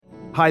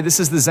Hi, this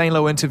is the Zane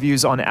Lowe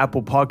Interviews on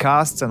Apple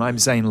Podcasts, and I'm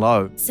Zane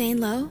Lowe.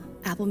 Zane Lowe,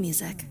 Apple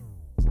Music.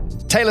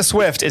 Taylor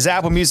Swift is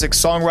Apple Music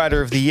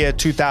Songwriter of the Year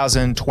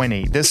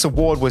 2020. This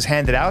award was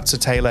handed out to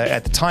Taylor.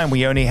 At the time,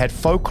 we only had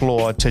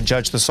Folklore to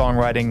judge the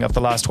songwriting of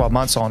the last 12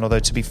 months on, although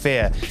to be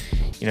fair,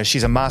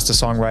 she's a master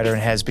songwriter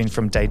and has been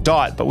from day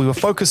dot, but we were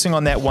focusing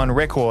on that one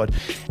record.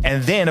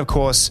 And then, of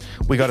course,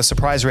 we got a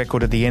surprise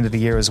record at the end of the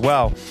year as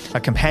well, a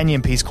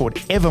companion piece called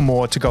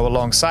Evermore to go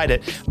alongside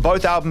it.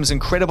 Both albums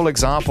incredible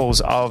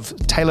examples of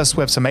Taylor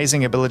Swift's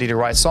amazing ability to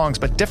write songs,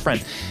 but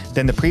different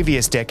than the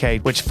previous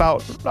decade, which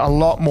felt a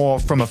lot more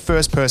from a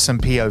first-person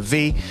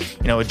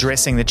POV,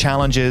 addressing the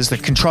challenges, the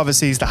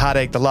controversies, the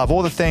heartache, the love,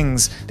 all the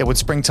things that would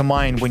spring to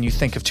mind when you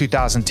think of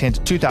 2010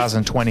 to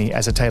 2020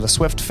 as a Taylor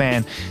Swift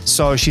fan.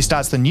 So she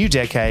starts the new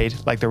decade,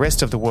 like the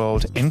rest of the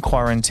world, in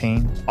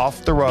quarantine,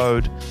 off the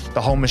road,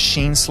 the whole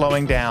machine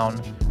slowing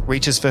down,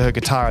 reaches for her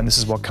guitar, and this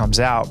is what comes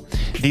out.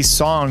 These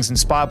songs,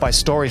 inspired by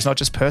stories not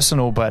just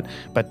personal, but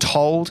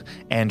told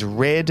and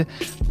read,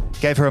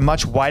 gave her a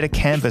much wider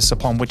canvas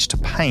upon which to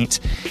paint,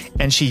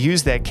 and she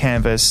used that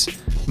canvas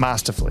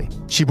masterfully.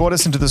 She brought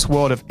us into this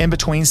world of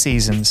in-between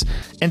seasons,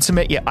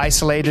 intimate yet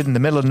isolated in the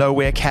middle of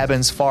nowhere,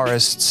 cabins,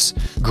 forests,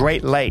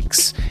 great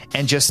lakes,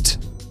 and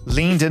just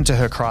leaned into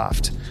her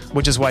craft,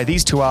 which is why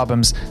these two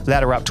albums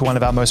ladder up to one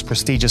of our most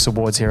prestigious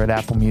awards here at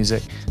Apple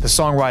Music, the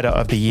Songwriter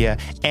of the Year,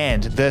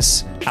 and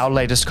this, our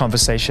latest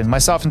conversation.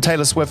 Myself and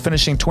Taylor Swift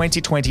finishing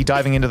 2020,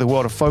 diving into the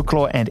world of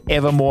Folklore and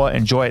Evermore.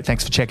 Enjoy it.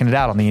 Thanks for checking it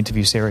out on the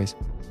interview series.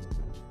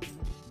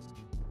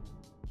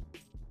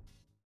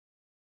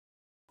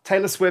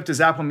 Taylor Swift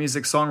is Apple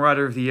Music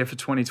Songwriter of the Year for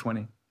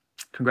 2020.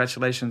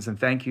 Congratulations and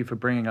thank you for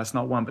bringing us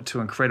not one but two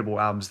incredible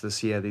albums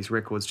this year. These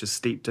records just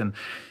steeped in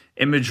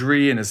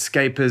imagery and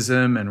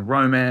escapism and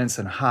romance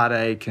and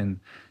heartache and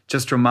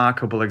just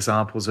remarkable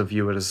examples of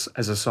you as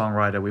a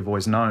songwriter we've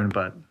always known,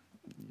 but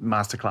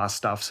masterclass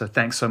stuff. So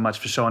thanks so much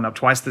for showing up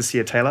twice this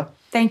year, Taylor.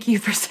 Thank you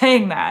for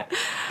saying that.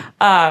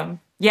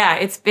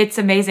 It's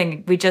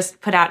amazing. We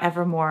just put out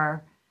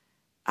Evermore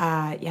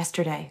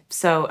yesterday.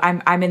 So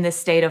I'm in this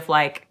state of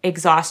like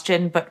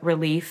exhaustion, but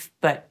relief,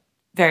 but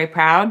very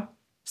proud.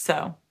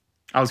 So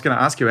I was going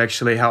to ask you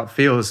actually how it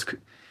feels,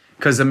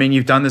 because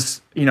you've done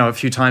this, a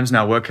few times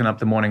now, working up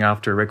the morning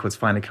after a record's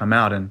finally come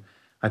out. And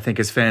I think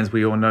as fans,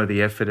 we all know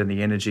the effort and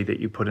the energy that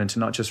you put into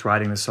not just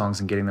writing the songs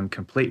and getting them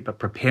complete, but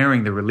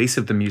preparing the release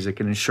of the music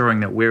and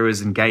ensuring that we're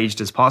as engaged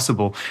as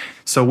possible.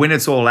 So when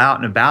it's all out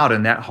and about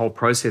and that whole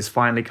process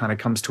finally kind of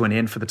comes to an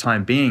end for the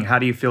time being, how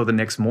do you feel the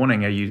next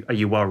morning? Are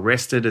you well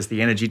rested? Is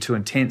the energy too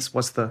intense?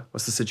 What's the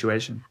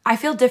situation? I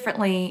feel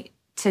differently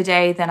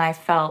today than I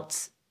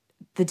felt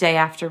the day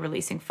after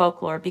releasing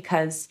Folklore,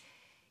 because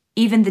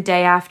even the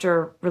day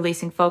after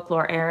releasing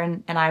Folklore,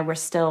 Aaron and I were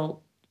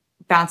still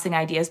bouncing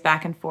ideas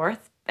back and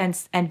forth.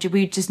 And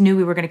we just knew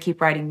we were going to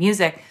keep writing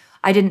music.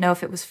 I didn't know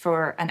if it was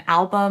for an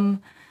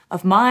album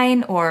of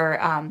mine or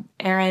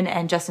Aaron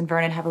and Justin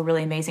Vernon have a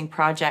really amazing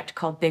project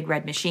called Big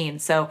Red Machine.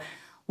 So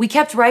we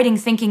kept writing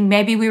thinking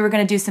maybe we were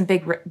going to do some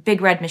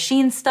Big Red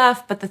Machine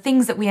stuff, but the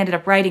things that we ended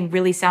up writing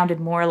really sounded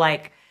more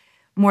like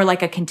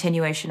a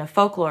continuation of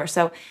Folklore.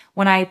 So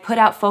when I put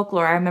out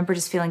Folklore, I remember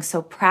just feeling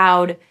so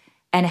proud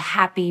and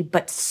happy,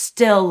 but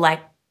still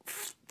like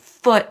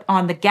foot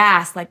on the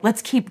gas, like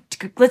let's keep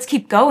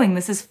going.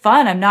 This is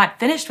fun. I'm not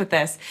finished with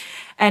this.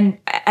 And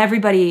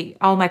everybody,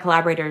 all my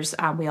collaborators,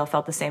 we all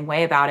felt the same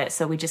way about it.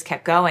 So we just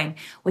kept going.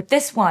 With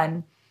this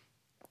one,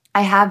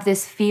 I have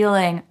this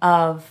feeling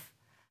of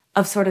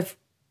sort of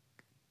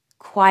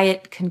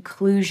quiet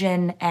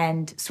conclusion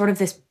and sort of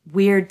this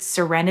weird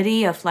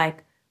serenity of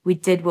like, we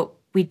did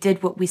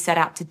what we set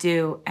out to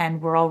do,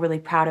 and we're all really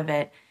proud of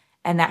it.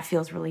 And that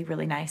feels really,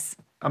 really nice.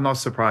 I'm not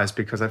surprised,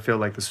 because I feel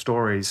like the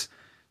stories,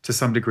 to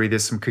some degree,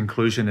 there's some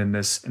conclusion in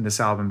this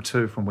album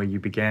too, from where you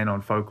began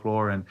on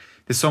Folklore, and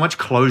there's so much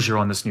closure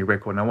on this new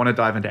record. And I want to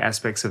dive into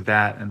aspects of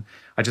that, and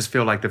I just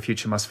feel like the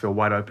future must feel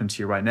wide open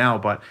to you right now.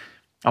 But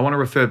I want to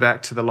refer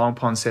back to the Long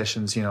Pond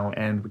sessions,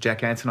 and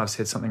Jack Antonoff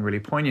said something really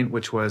poignant,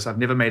 which was, I've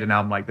never made an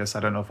album like this. I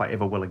don't know if I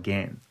ever will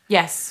again.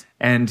 Yes.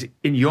 And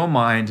in your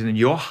mind and in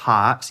your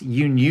heart,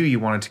 you knew you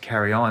wanted to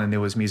carry on and there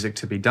was music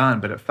to be done,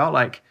 but it felt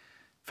like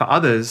for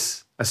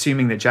others,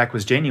 assuming that Jack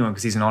was genuine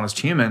because he's an honest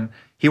human,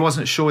 he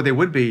wasn't sure there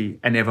would be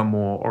an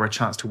Evermore or a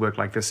chance to work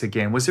like this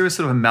again. Was there a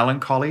sort of a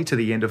melancholy to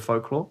the end of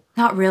Folklore?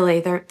 Not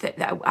really.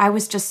 I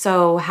was just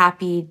so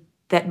happy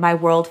that my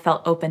world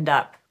felt opened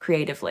up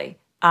creatively.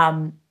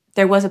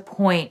 There was a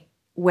point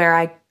where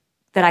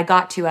I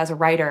got to as a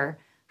writer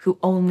who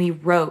only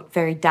wrote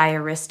very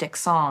diaristic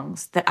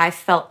songs that I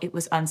felt it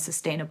was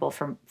unsustainable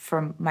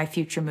from my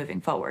future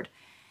moving forward.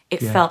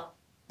 It felt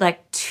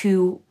like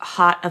too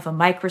hot of a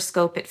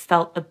microscope. It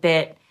felt a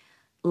bit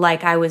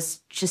like I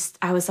was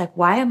like,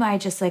 why am I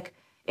just like,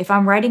 if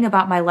I'm writing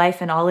about my life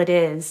and all it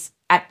is,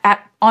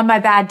 on my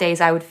bad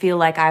days, I would feel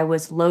like I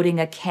was loading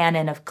a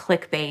cannon of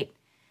clickbait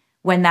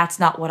when that's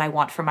not what I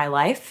want for my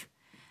life.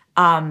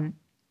 And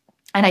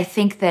I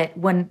think that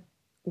when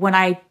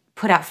I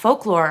put out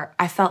Folklore,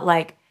 I felt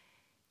like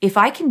if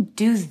I can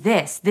do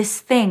this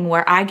thing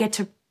where I get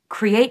to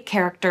create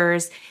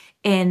characters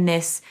in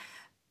this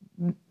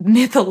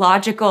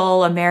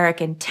mythological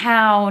American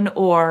town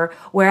or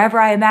wherever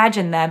I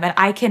imagine them, and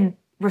I can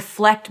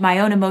reflect my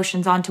own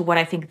emotions onto what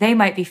I think they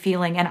might be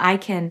feeling, and I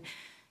can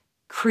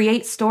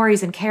create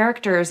stories and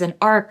characters and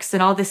arcs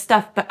and all this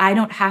stuff, but I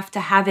don't have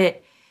to have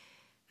it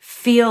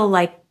feel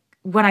like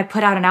when I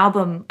put out an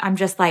album, I'm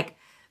just like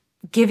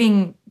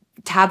giving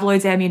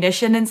tabloids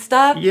ammunition and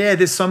stuff. Yeah,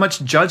 there's so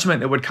much judgment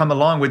that would come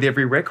along with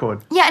every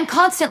record. Yeah, and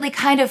constantly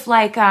kind of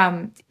like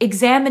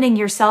examining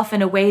yourself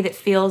in a way that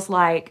feels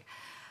like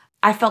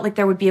I felt like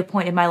there would be a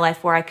point in my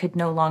life where I could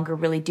no longer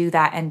really do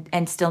that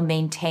and still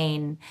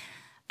maintain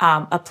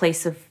a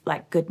place of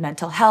like good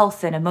mental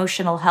health and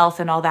emotional health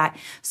and all that.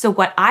 So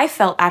what I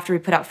felt after we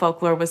put out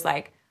Folklore was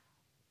like,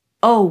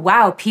 oh,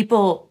 wow,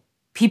 people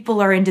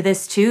are into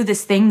this too,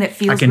 this thing that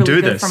feels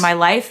really good for my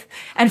life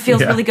and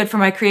feels really good for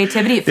my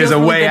creativity. It feels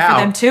really good for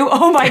them too.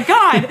 Oh my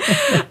God.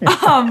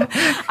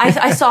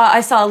 I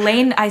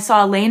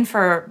saw a lane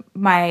for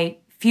my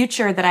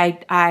future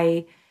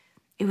that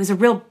it was a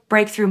real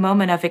breakthrough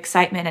moment of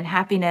excitement and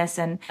happiness.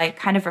 And I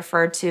kind of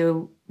referred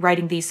to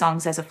writing these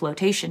songs as a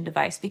flotation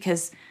device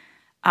because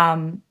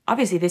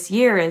obviously this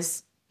year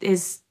is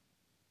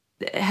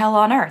hell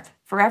on earth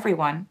for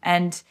everyone.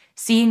 And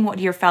seeing what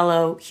your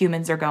fellow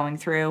humans are going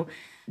through,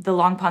 the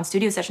Long Pond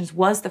studio sessions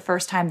was the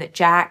first time that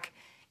Jack,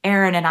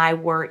 Aaron, and I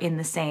were in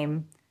the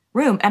same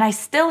room. And I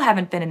still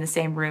haven't been in the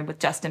same room with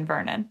Justin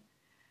Vernon,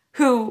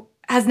 who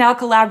has now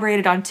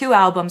collaborated on 2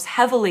 albums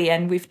heavily,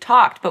 and we've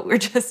talked, but we've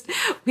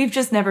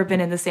just never been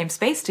in the same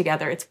space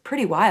together. It's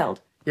pretty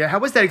wild. Yeah, how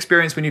was that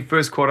experience when you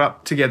first caught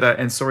up together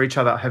and saw each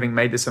other having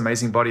made this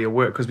amazing body of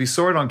work? Because we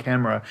saw it on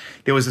camera.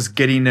 There was this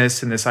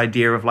giddiness and this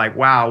idea of like,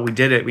 wow, we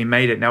did it, we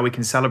made it, now we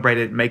can celebrate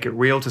it and make it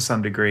real to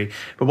some degree.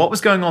 But what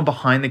was going on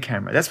behind the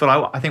camera? That's what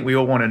I think we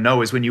all want to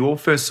know, is when you all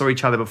first saw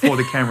each other before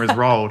the cameras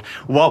rolled,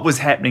 what was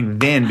happening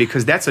then?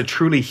 Because that's a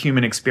truly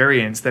human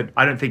experience that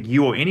I don't think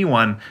you or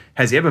anyone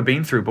has ever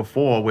been through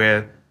before,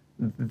 where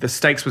the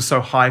stakes were so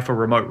high for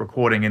remote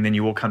recording and then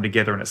you all come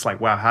together and it's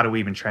like, wow, how do we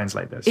even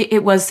translate this?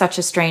 It was such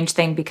a strange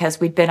thing because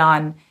we'd been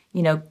on,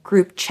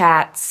 group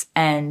chats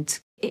and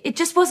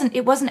it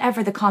wasn't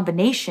ever the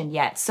combination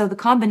yet. So the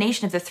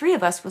combination of the 3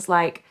 of us was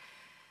like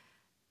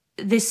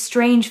this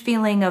strange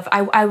feeling of,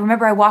 I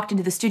remember I walked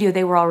into the studio,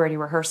 they were already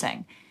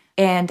rehearsing.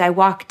 And I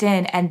walked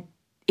in and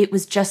it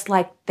was just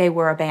like they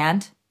were a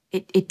band.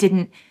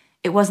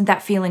 It wasn't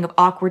that feeling of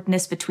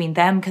awkwardness between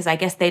them because I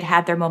guess they'd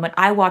had their moment.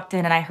 I walked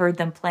in and I heard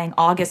them playing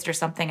August or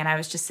something and I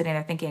was just sitting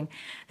there thinking,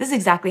 this is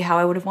exactly how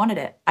I would have wanted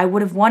it. I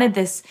would have wanted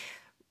this,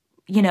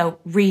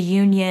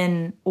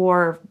 reunion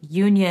or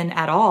union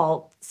at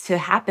all to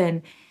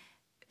happen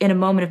in a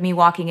moment of me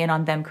walking in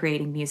on them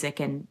creating music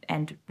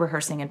and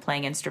rehearsing and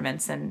playing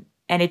instruments. And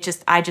I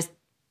just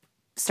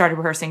started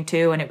rehearsing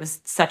too and it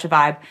was such a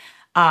vibe.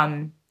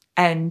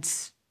 And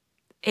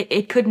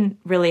it couldn't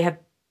really have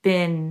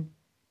been...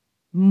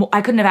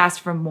 I couldn't have asked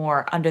for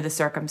more under the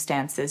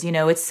circumstances.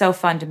 It's so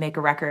fun to make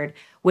a record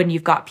when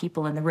you've got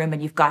people in the room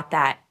and you've got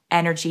that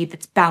energy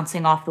that's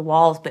bouncing off the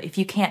walls. But if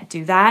you can't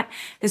do that,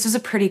 this was a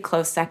pretty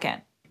close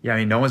second. Yeah, I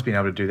mean, no one's been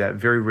able to do that.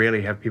 Very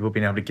rarely have people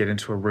been able to get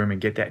into a room and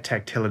get that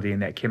tactility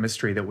and that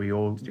chemistry that we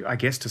all, I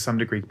guess, to some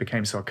degree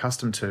became so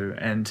accustomed to.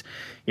 And,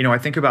 I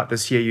think about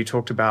this year, you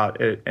talked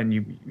about it and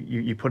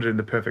you put it in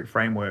the perfect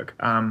framework.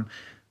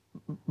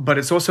 But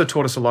it's also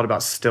taught us a lot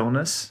about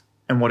stillness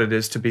and what it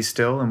is to be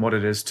still and what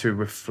it is to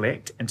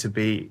reflect and to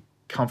be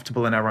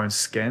comfortable in our own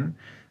skin.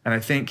 And I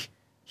think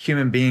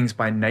human beings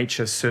by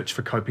nature search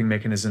for coping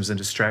mechanisms and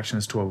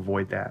distractions to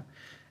avoid that.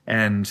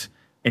 And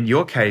in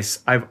your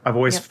case, I've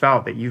always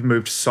felt that you've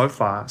moved so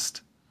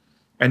fast.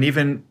 And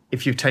even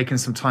if you've taken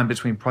some time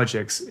between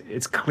projects,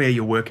 it's clear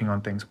you're working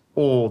on things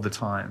all the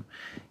time.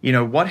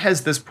 What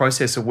has this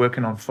process of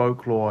working on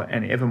Folklore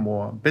and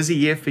Evermore, busy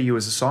year for you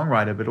as a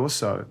songwriter, but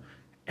also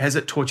has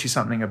it taught you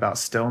something about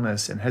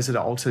stillness, and has it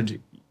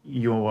altered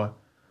your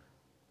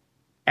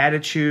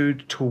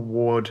attitude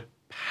toward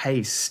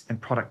pace and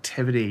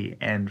productivity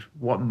and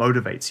what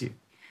motivates you?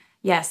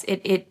 Yes,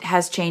 it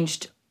has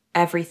changed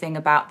everything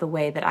about the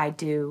way that I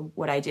do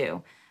what I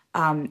do.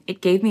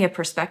 It gave me a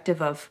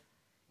perspective of,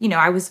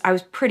 I was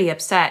pretty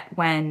upset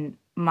when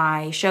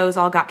my shows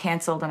all got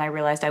canceled and I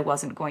realized I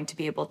wasn't going to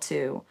be able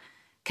to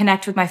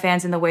connect with my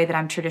fans in the way that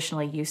I'm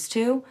traditionally used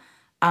to.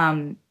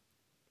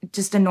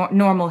 Just a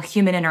normal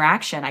human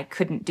interaction I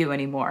couldn't do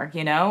anymore,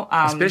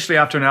 Especially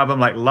after an album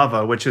like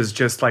Lover, which is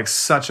just like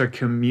such a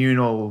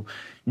communal,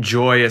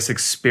 joyous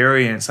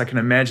experience. I can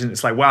imagine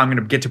it's like, wow, I'm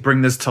going to get to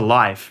bring this to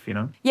life,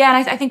 Yeah,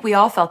 and I think we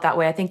all felt that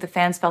way. I think the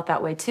fans felt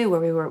that way too,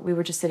 where we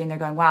were just sitting there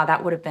going, wow,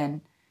 that would have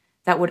been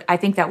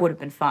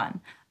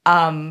fun.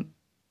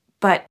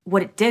 But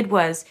what it did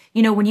was,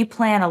 when you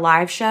plan a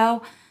live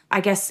show, I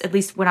guess at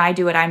least when I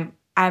do it,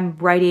 I'm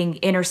writing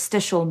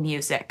interstitial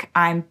music.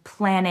 I'm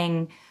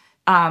planning...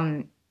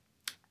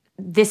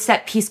 this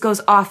set piece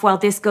goes off while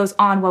this goes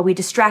on, while we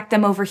distract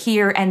them over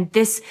here, and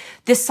this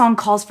song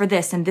calls for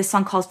this and this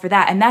song calls for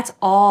that, and that's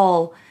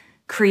all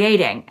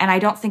creating. And I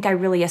don't think I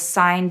really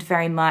assigned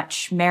very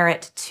much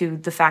merit to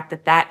the fact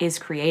that that is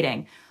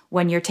creating.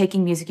 When you're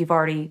taking music you've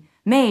already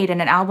made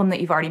and an album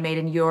that you've already made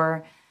and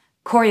you're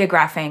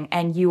choreographing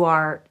and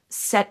you're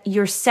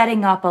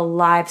setting up a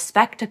live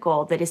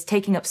spectacle that is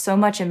taking up so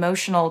much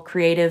emotional,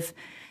 creative,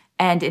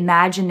 and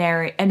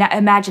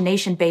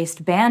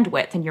imagination-based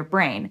bandwidth in your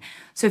brain.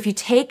 So if you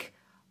take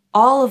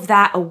all of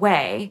that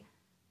away,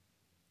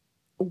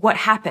 what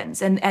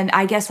happens? And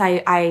I guess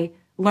I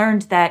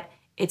learned that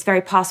it's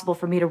very possible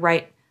for me to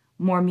write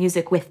more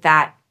music with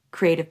that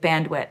creative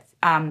bandwidth.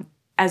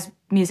 As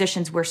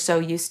musicians, we're so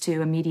used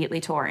to immediately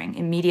touring,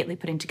 immediately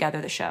putting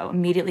together the show,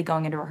 immediately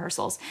going into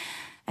rehearsals.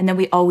 And then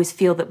we always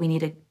feel that we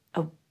need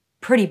a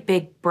pretty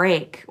big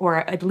break,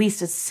 or at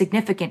least a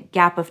significant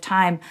gap of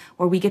time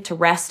where we get to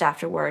rest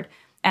afterward.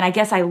 And I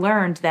guess I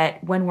learned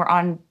that when we're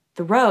on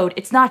the road,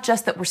 it's not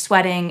just that we're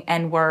sweating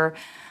and we're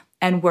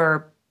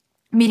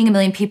meeting a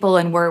million people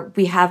and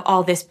we have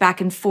all this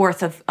back and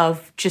forth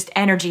of just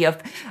energy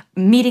of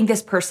meeting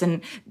this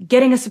person,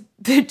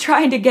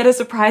 trying to get a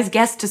surprise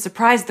guest to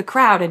surprise the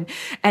crowd,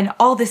 and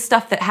all this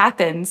stuff that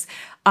happens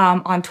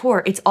on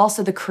tour. It's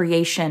also the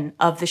creation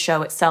of the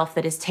show itself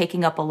that is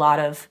taking up a lot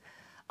of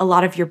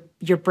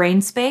your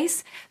brain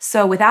space.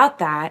 So without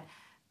that,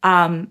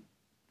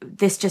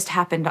 this just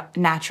happened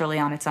naturally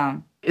on its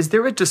own. Is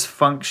there a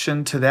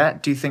dysfunction to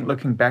that, do you think,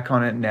 looking back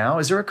on it now?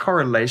 Is there a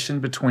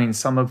correlation between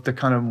some of the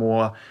kind of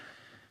more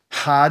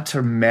hard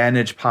to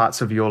manage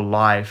parts of your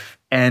life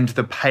and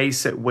the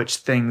pace at which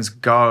things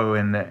go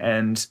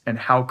and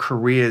how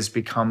careers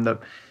become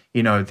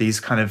these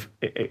kind of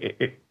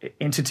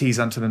entities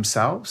unto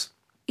themselves?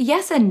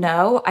 Yes and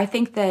no. I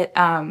think that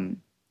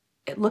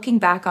looking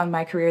back on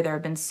my career, there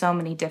have been so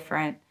many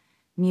different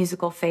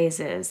musical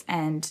phases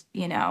and,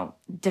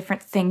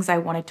 different things I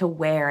wanted to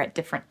wear at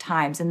different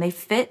times, and they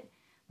fit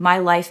my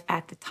life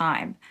at the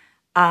time.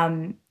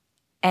 And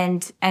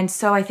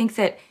so I think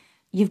that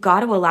you've got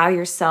to allow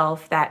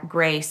yourself that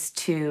grace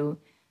to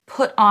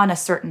put on a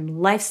certain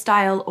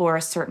lifestyle or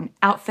a certain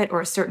outfit or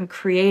a certain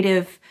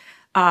creative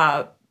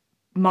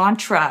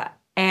mantra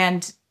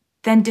and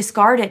then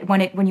discard it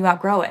when you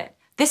outgrow it.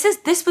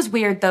 This was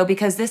weird though,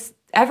 because this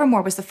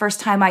Evermore was the first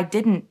time I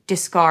didn't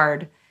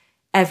discard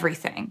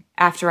everything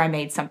after I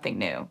made something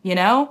new,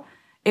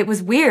 It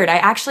was weird. I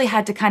actually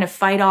had to kind of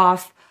fight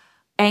off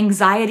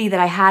anxiety that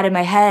I had in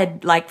my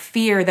head, like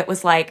fear that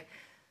was like,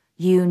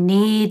 you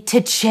need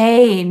to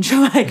change.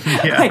 Like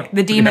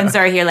the demons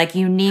are here, like,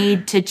 you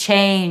need to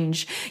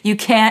change. You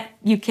can't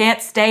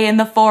stay in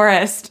the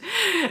forest.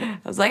 I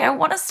was like, I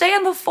want to stay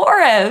in the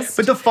forest.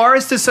 But the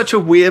forest is such a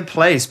weird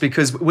place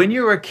because when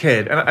you're a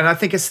kid, and I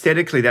think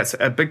aesthetically that's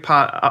a big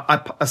part,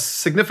 a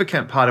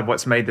significant part of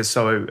what's made this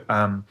so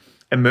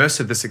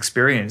immersive, this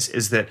experience,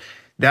 is that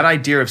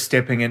idea of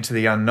stepping into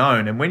the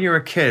unknown. And when you're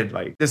a kid,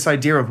 like, this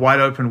idea of wide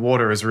open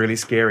water is really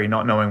scary,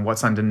 not knowing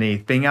what's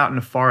underneath. Being out in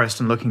a forest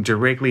and looking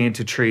directly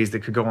into trees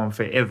that could go on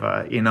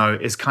forever,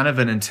 is kind of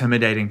an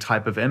intimidating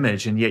type of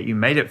image. And yet you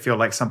made it feel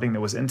like something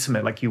that was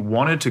intimate, like you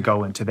wanted to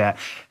go into that.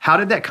 How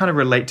did that kind of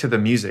relate to the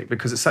music?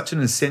 Because it's such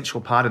an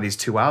essential part of these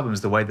two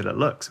albums, the way that it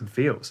looks and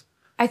feels.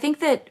 I think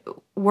that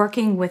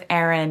working with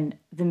Aaron,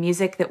 the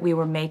music that we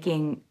were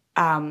making,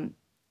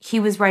 he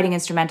was writing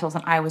instrumentals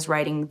and I was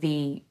writing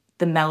the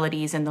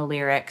melodies and the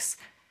lyrics.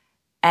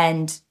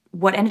 And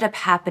what ended up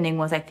happening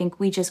was I think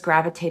we just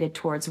gravitated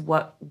towards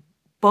what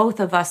both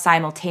of us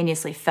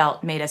simultaneously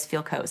felt made us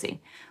feel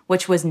cozy,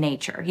 which was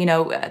nature.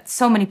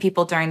 So many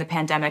people during the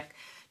pandemic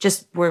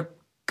just were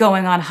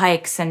going on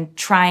hikes and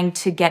trying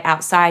to get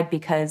outside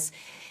because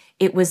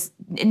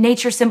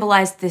nature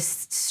symbolized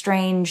this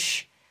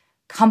strange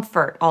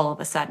comfort all of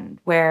a sudden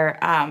where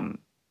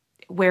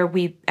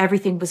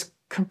everything was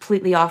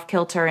completely off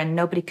kilter and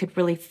nobody could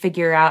really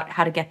figure out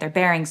how to get their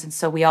bearings. And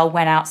so we all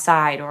went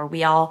outside, or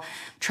we all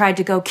tried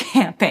to go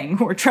camping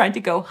or tried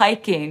to go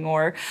hiking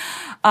or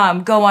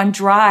go on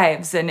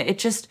drives. And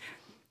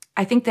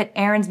I think that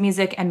Aaron's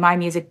music and my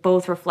music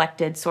both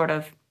reflected sort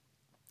of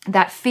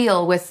that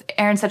feel, with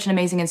Aaron such an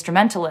amazing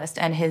instrumentalist,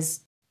 and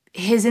his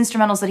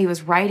instrumentals that he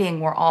was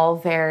writing were all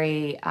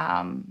very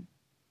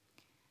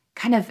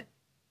kind of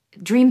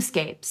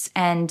dreamscapes.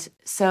 And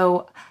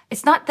so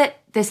it's not that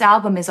this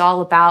album is all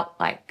about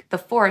like the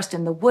forest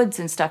and the woods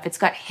and stuff. It's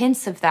got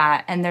hints of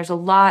that. And there's a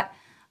lot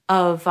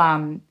of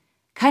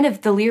kind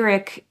of the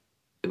lyric.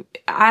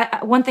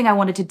 One thing I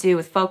wanted to do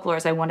with Folklore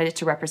is I wanted it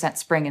to represent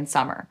spring and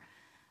summer.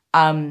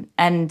 And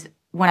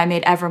when I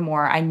made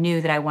Evermore, I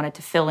knew that I wanted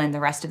to fill in the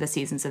rest of the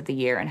seasons of the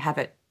year and have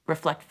it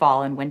reflect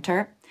fall and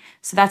winter.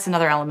 So that's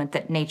another element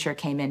that nature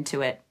came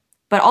into it.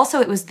 But also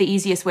it was the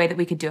easiest way that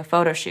we could do a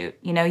photo shoot.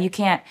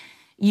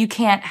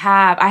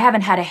 I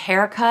haven't had a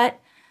haircut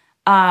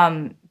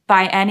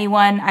by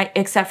anyone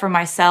except for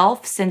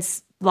myself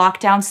since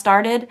lockdown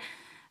started.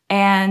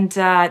 And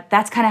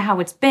that's kind of how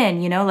it's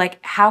been, like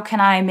how can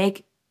I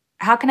make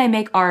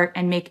art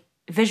and make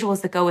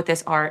visuals that go with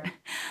this art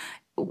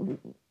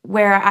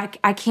where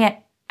I can't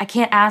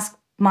ask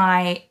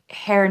my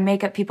hair and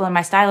makeup people and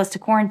my stylist to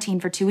quarantine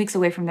for 2 weeks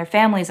away from their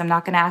families. I'm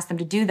not going to ask them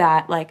to do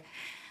that. Like,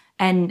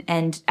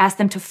 and ask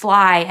them to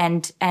fly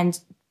and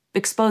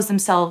expose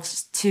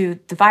themselves to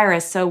the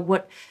virus.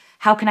 So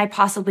how can I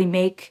possibly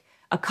make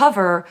a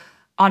cover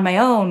on my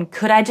own?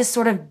 Could I just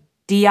sort of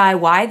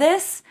DIY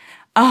this?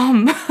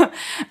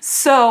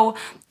 So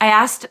I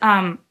asked,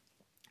 I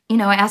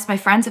asked my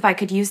friends if I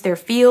could use their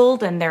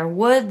field and their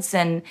woods,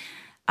 and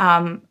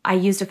I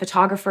used a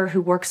photographer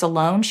who works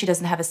alone. She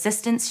doesn't have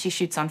assistants. She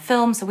shoots on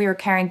film. So we were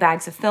carrying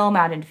bags of film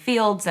out into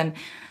fields, and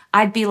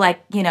I'd be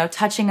like,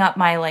 touching up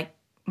my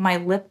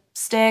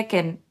lipstick,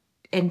 and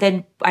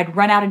then I'd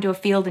run out into a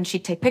field and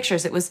she'd take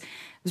pictures. It was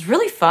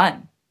really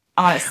fun,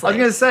 honestly. I was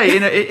going to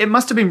say, it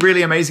must have been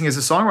really amazing as a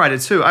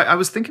songwriter too. I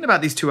was thinking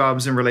about these two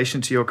albums in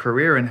relation to your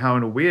career and how,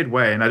 in a weird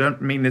way, and I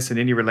don't mean this in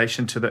any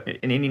relation to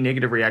in any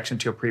negative reaction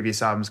to your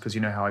previous albums, because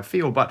you know how I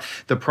feel, but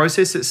the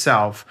process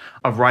itself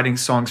of writing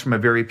songs from a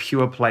very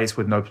pure place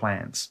with no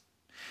plans.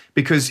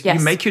 Because you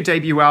make your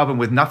debut album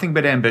with nothing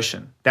but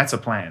ambition. That's a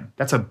plan.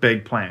 That's a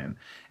big plan.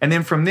 And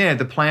then from there,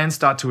 the plans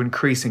start to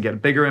increase and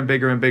get bigger and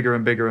bigger and bigger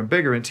and bigger and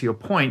bigger. And to your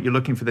point, you're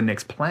looking for the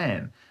next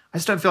plan. I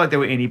just don't feel like there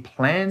were any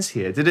plans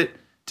here. Did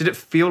it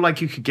feel like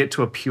you could get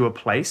to a pure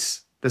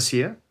place this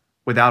year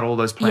without all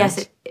those plans?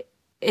 Yes,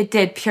 it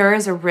did. Pure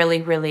is a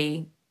really,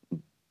 really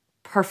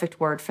perfect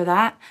word for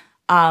that.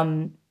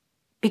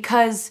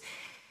 Because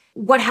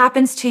what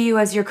happens to you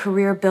as your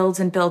career builds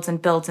and builds and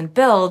builds and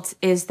builds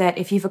is that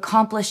if you've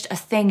accomplished a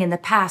thing in the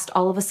past,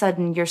 all of a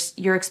sudden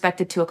you're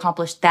expected to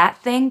accomplish that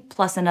thing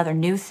plus another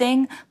new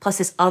thing plus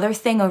this other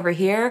thing over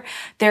here.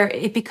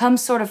 It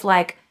becomes sort of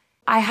like,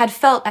 I had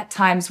felt at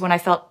times when I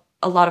felt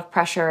a lot of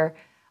pressure,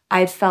 I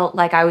had felt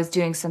like I was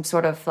doing some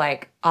sort of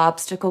like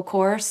obstacle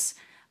course.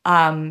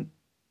 And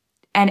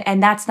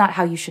that's not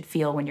how you should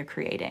feel when you're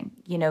creating.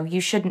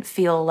 You shouldn't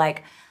feel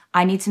like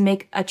I need to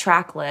make a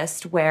track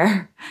list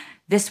where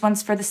this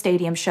one's for the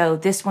stadium show,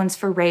 this one's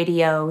for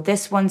radio,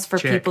 this one's for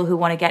people who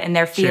want to get in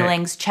their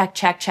feelings,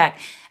 check.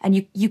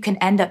 And you can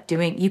end up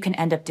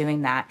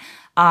doing that.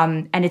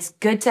 And it's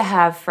good to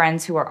have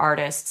friends who are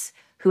artists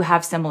who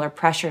have similar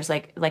pressures,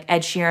 like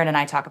Ed Sheeran and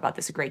I talk about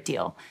this a great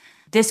deal.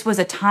 This was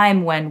a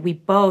time when we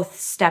both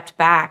stepped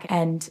back,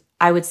 and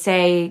I would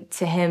say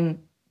to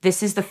him,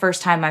 this is the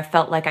first time I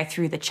felt like I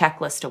threw the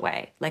checklist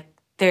away.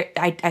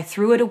 I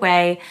threw it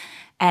away,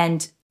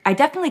 and I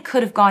definitely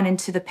could have gone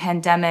into the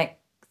pandemic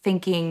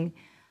thinking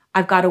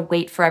I've got to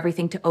wait for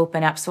everything to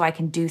open up so I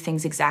can do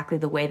things exactly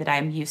the way that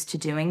I'm used to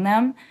doing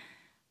them.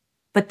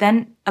 But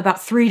then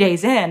about 3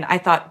 days in, I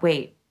thought,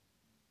 wait,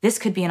 this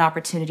could be an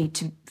opportunity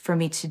for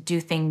me to do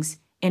things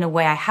in a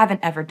way I haven't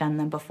ever done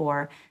them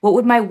before. What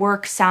would my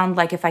work sound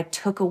like if I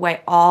took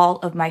away all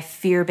of my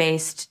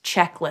fear-based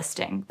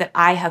checklisting that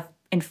I have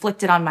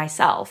inflicted on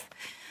myself?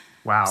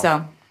 Wow.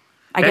 So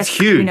I That's guess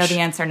huge. You know the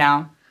answer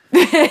now.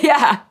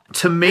 Yeah.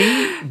 To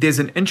me, there's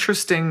an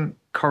interesting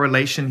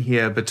correlation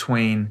here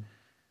between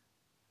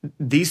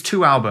these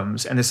two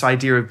albums and this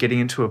idea of getting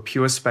into a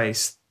pure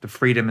space, the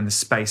freedom and the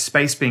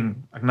space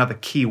being another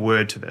key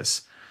word to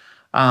this,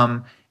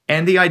 and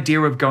the idea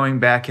of going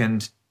back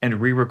and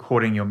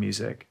re-recording your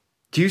music.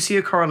 Do you see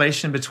a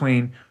correlation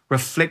between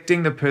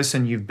reflecting the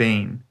person you've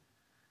been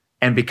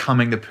and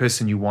becoming the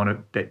person you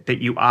want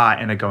that you are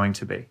and are going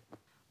to be?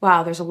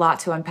 Wow, there's a lot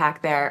to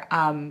unpack there,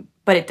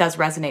 but it does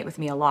resonate with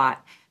me a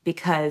lot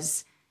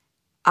because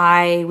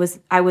I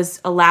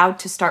was allowed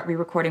to start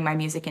re-recording my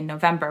music in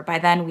November. By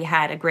then, we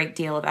had a great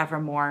deal of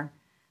Evermore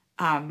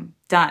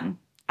done.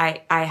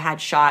 I had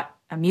shot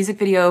a music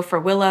video for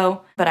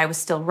Willow, but I was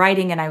still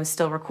writing and I was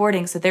still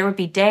recording. So there would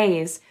be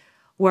days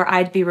where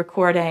I'd be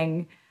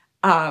recording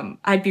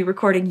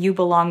You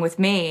Belong With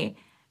Me,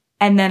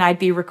 and then I'd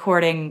be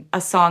recording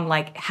a song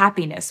like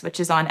Happiness, which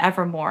is on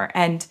Evermore.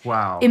 And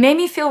wow. It made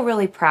me feel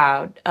really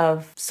proud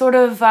of sort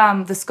of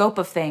the scope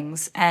of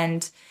things.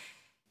 And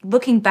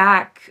looking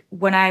back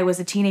when I was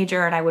a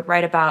teenager and I would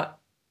write about,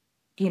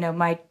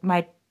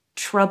 my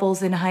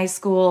troubles in high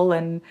school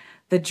and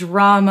the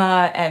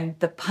drama and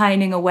the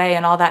pining away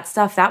and all that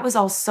stuff, that was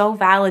all so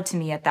valid to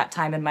me at that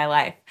time in my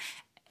life.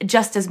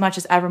 Just as much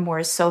as Evermore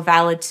is so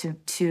valid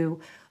to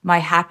my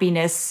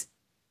happiness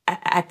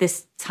at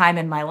this time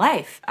in my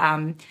life.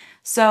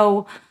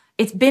 So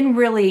it's been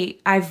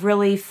I've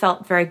really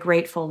felt very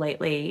grateful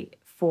lately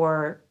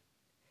for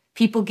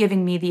people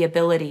giving me the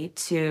ability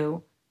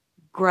to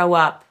grow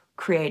up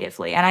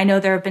creatively. And I know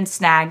there have been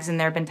snags and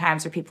there have been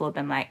times where people have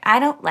been like, I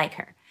don't like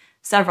her,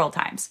 several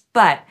times.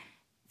 But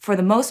for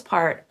the most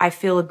part, I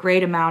feel a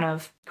great amount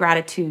of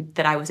gratitude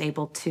that I was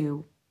able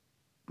to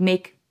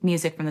make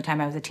music from the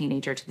time I was a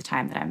teenager to the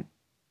time that I'm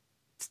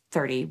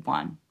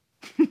 31.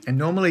 And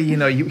normally,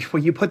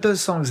 you put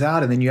those songs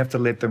out and then you have to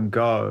let them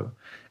go.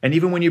 And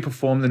even when you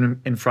perform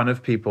them in front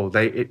of people,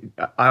 I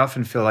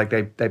often feel like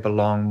they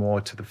belong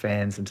more to the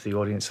fans and to the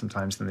audience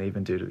sometimes than they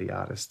even do to the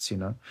artists,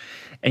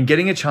 And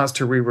getting a chance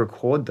to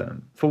re-record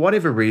them for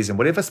whatever reason,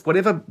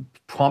 whatever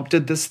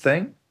prompted this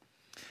thing,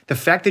 the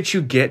fact that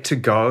you get to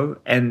go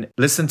and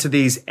listen to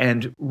these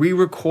and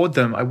re-record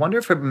them, I wonder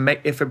if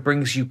it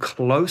brings you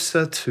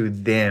closer to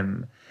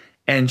them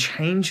and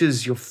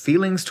changes your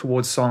feelings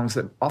towards songs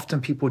that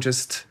often people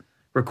just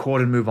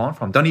record and move on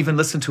from. Don't even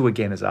listen to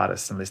again as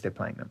artists unless they're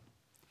playing them.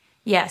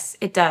 Yes,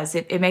 it does.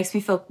 It makes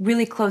me feel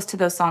really close to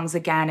those songs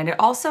again. And it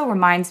also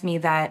reminds me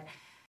that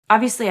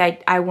obviously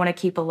I want to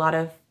keep a lot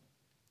of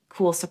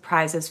cool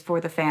surprises for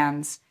the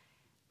fans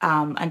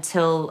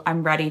until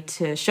I'm ready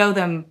to show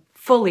them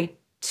fully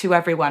to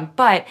everyone.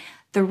 But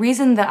the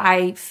reason that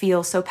I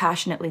feel so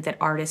passionately that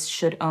artists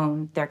should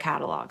own their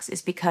catalogs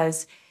is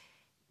because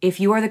if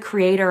you are the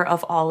creator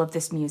of all of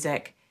this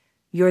music,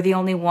 you're the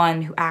only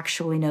one who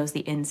actually knows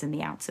the ins and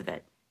the outs of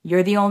it.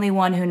 You're the only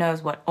one who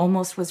knows what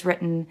almost was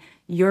written.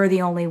 You're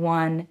the only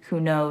one who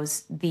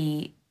knows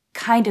the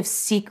kind of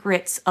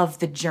secrets of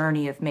the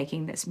journey of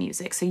making this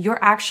music. So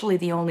you're actually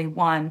the only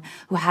one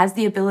who has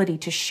the ability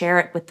to share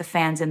it with the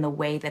fans in the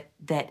way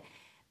that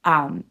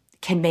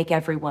can make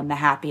everyone the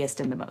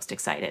happiest and the most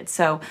excited.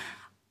 So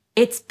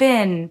it's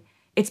been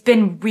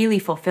really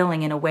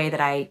fulfilling in a way that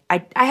I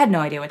had no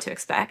idea what to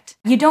expect.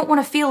 You don't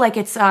want to feel like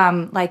it's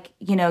like,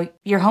 you know,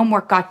 your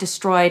homework got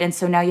destroyed and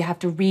so now you have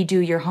to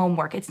redo your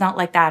homework. It's not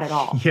like that at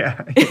all.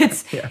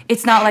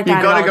 It's not like that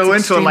at all. You got to go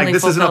into it like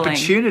this is an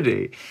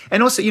opportunity.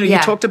 And also, you know, you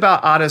talked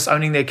about artists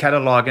owning their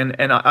catalog,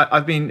 and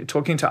I've been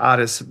talking to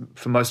artists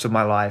for most of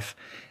my life.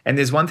 And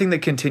there's one thing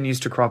that continues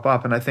to crop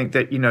up, and I think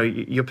that, you know,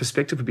 your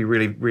perspective would be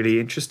really, really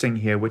interesting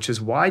here, which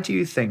is why do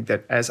you think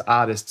that as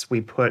artists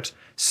we put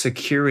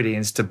security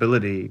and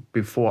stability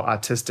before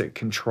artistic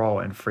control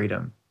and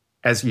freedom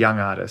as young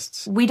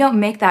artists? We don't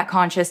make that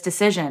conscious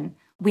decision.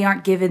 We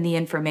aren't given the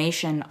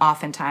information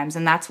oftentimes,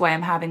 and that's why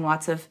I'm having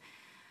lots of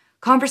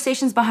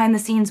conversations behind the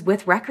scenes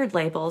with record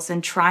labels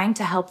and trying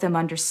to help them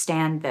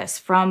understand this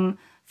from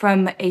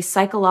a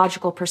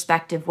psychological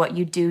perspective, what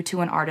you do to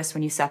an artist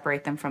when you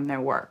separate them from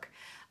their work.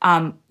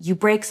 You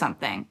break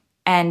something,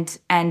 and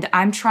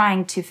I'm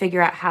trying to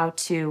figure out how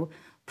to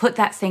put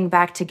that thing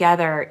back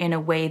together in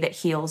a way that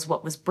heals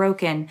what was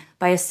broken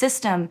by a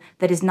system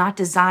that is not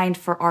designed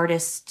for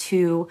artists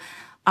to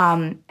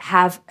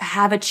have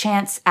a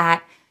chance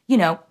at, you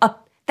know,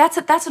 that's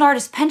an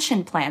artist's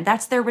pension plan.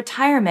 That's their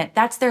retirement.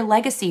 That's their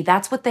legacy.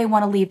 That's what they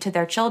want to leave to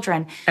their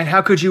children. And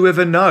how could you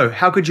ever know?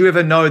 How could you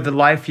ever know the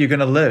life you're going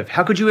to live?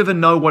 How could you ever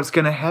know what's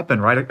going to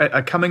happen, right?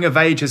 A coming of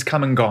age has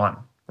come and gone,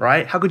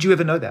 right? How could you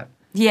ever know that?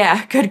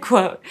 Yeah, good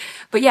quote.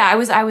 But yeah,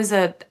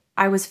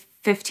 I was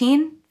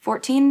 15,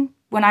 14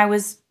 when I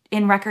was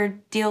in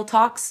record deal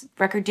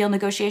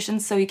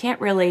negotiations. So you can't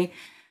really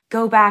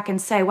go back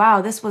and say,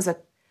 wow,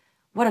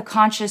 what a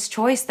conscious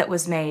choice that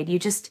was made.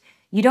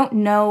 You don't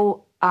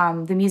know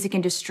the music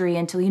industry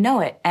until you know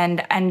it.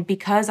 And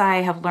because I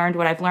have learned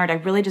what I've learned, I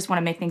really just want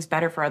to make things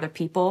better for other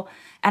people.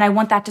 And I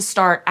want that to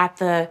start at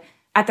the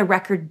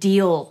record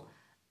deal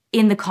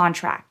in the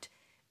contract.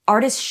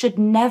 Artists should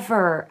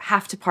never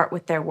have to part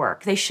with their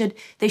work. They should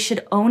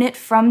own it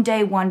from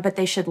day one, but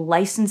they should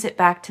license it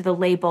back to the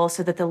label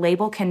so that the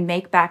label can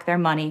make back their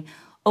money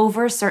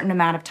over a certain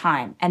amount of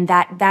time. And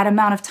that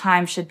amount of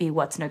time should be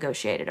what's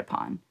negotiated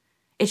upon.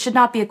 It should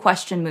not be a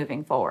question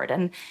moving forward.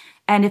 And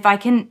if I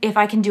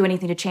can do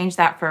anything to change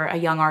that for a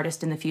young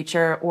artist in the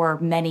future, or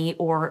many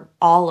or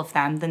all of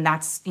them, then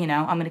that's, you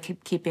know, I'm going to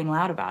keep being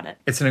loud about it.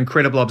 It's an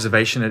incredible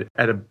observation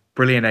at a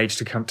brilliant age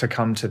to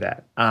come to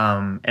that.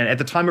 And at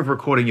the time of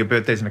recording, your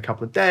birthday's in a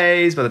couple of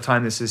days. By the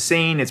time this is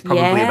seen, it's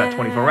probably about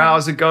 24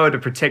 hours ago. To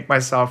protect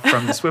myself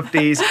from the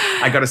Swifties,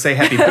 I got to say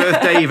happy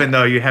birthday, even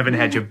though you haven't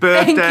had your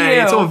birthday. Thank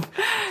you. It's all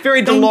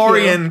very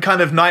DeLorean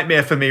kind of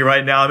nightmare for me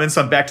right now. I'm in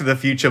some Back to the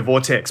Future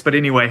vortex. But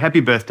anyway, happy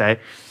birthday.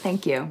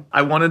 Thank you.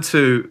 I wanted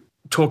to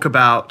talk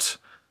about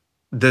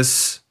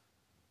this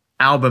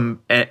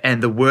album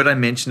and the word I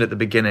mentioned at the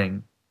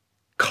beginning,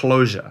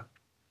 closure,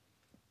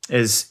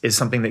 is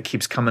something that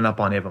keeps coming up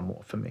on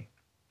Evermore for me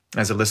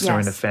as a listener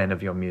and a fan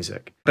of your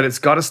music. But it's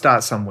got to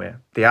start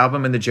somewhere. The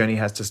album and the journey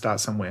has to start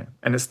somewhere.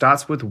 And it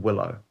starts with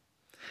Willow.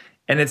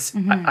 And it's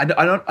I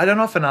don't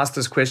often ask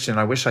this question.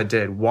 I wish I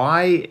did.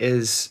 Why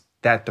is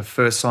that the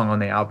first song on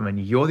the album? And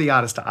you're the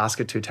artist to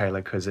ask it to,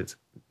 Taylor, because it's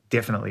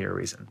definitely a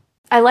reason.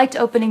 I liked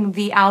opening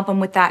the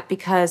album with that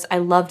because I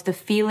loved the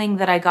feeling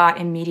that I got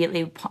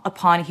immediately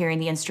upon hearing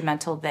the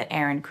instrumental that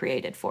Aaron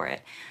created for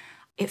it.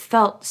 It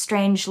felt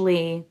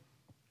strangely,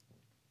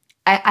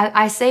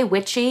 I say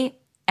witchy,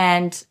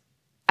 and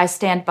I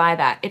stand by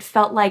that. It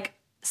felt like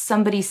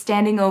somebody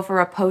standing over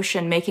a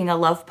potion, making a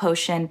love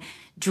potion,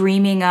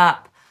 dreaming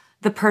up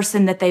the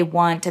person that they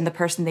want and the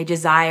person they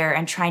desire,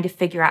 and trying to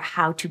figure out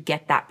how to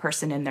get that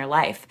person in their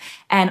life.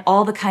 And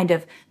all the kind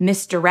of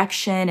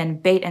misdirection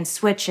and bait and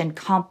switch and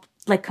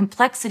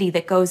complexity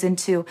that goes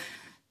into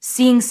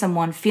seeing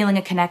someone, feeling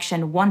a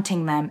connection,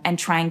 wanting them, and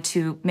trying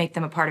to make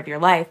them a part of your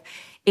life.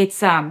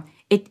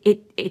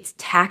 It's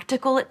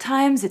tactical at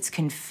times. It's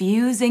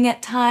confusing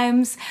at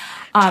times.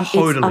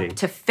 Totally. It's up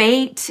to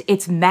fate.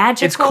 It's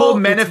magical. It's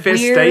called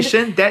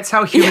manifestation. That's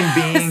how human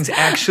beings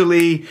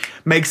actually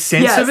make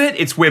sense of it.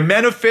 It's we're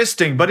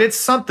manifesting, but it's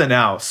something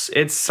else.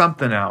 It's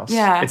something else.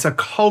 Yeah. It's a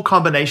whole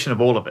combination of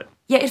all of it.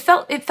 Yeah, it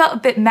felt a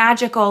bit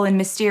magical and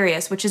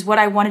mysterious, which is what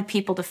I wanted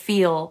people to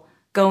feel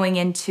going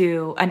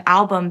into an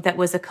album that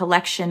was a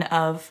collection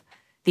of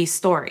these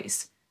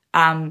stories.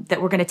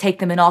 that were going to take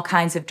them in all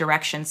kinds of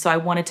directions. So I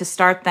wanted to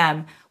start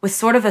them with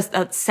sort of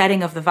a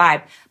setting of the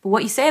vibe. But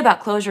what you say about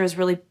closure is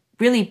really,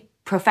 really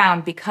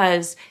profound,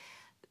 because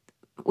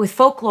with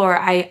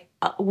folklore,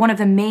 one of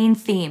the main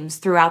themes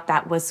throughout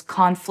that was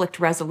conflict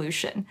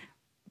resolution,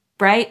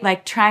 right?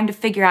 Like trying to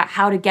figure out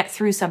how to get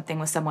through something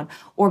with someone,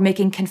 or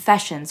making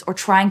confessions, or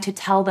trying to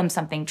tell them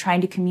something,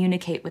 trying to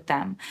communicate with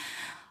them.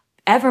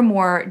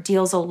 Evermore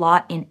deals a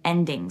lot in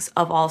endings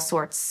of all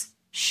sorts,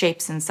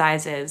 shapes and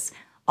sizes,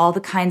 all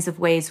the kinds of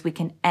ways we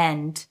can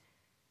end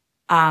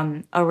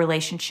a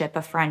relationship,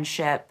 a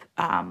friendship,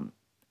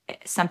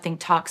 something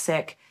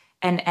toxic,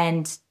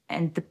 and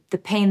the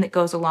pain that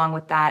goes along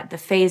with that, the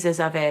phases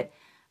of it.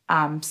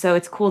 So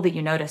it's cool that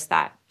you noticed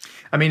that.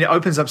 I mean, it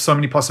opens up so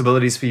many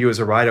possibilities for you as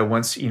a writer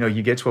once,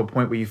 you get to a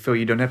point where you feel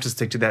you don't have to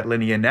stick to that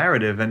linear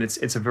narrative. And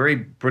it's a very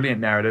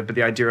brilliant narrative. But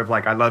the idea of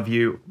like, I love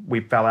you, we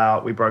fell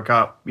out, we broke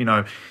up,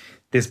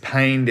 there's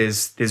pain,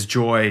 there's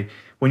joy.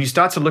 When you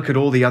start to look at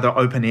all the other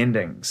open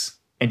endings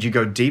and you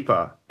go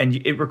deeper, and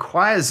it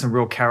requires some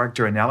real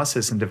character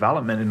analysis and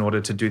development in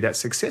order to do that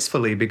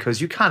successfully, because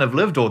you can't have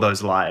lived all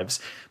those lives,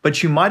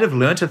 but you might have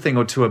learnt a thing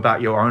or two about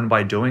your own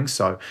by doing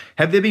so.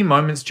 Have there been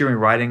moments during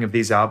writing of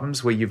these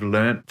albums where you've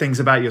learnt things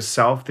about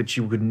yourself that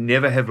you would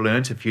never have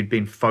learnt if you'd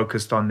been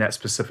focused on that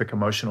specific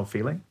emotional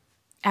feeling?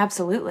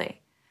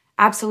 Absolutely.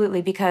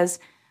 Absolutely. Because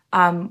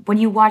when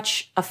you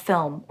watch a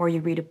film or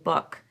you read a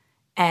book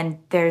and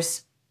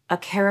there's a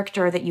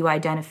character that you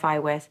identify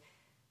with,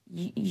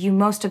 you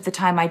most of the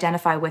time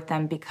identify with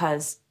them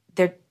because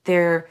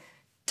they're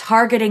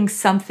targeting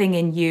something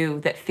in you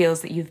that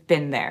feels that you've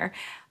been there.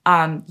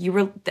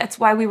 That's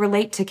why we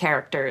relate to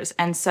characters.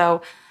 And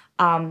so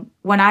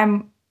when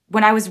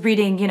I was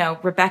reading,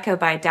 Rebecca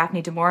by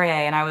Daphne du Maurier,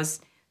 and I was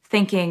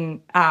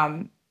thinking,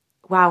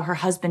 wow, her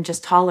husband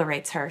just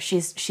tolerates her.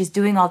 She's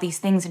doing all these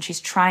things and she's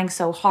trying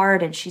so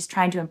hard and she's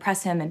trying to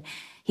impress him and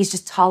he's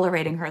just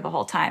tolerating her the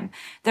whole time.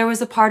 There was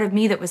a part of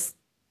me that was,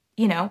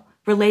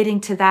 relating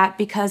to that,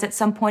 because at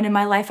some point in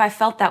my life I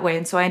felt that way.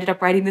 And so I ended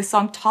up writing this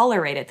song,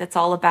 Tolerate It, that's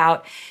all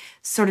about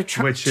sort of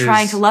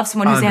trying to love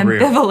someone who's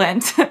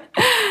ambivalent.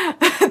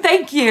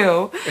 Thank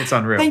you. It's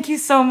unreal. Thank you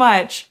so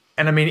much.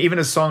 And I mean, even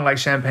a song like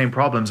Champagne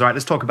Problems, all right,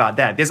 let's talk about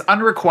that. There's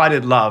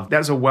unrequited love.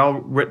 That's a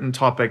well-written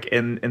topic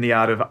in the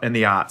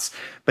arts.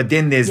 But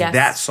then there's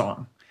that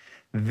song.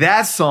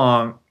 That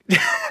song,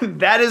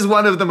 that is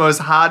one of the most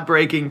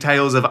heartbreaking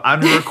tales of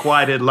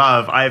unrequited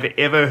love I've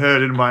ever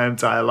heard in my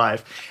entire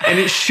life. And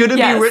it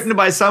shouldn't be written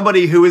by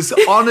somebody who is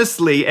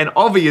honestly and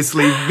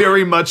obviously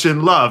very much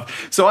in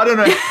love. So I don't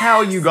know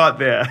how you got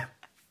there.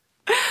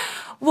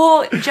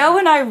 Well, Joe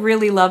and I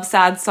really love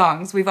sad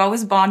songs. We've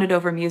always bonded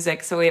over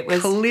music, so it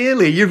was...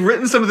 Clearly, you've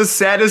written some of the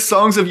saddest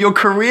songs of your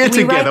career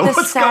together.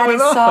 What's going on?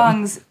 Saddest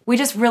songs. We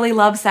just really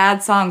love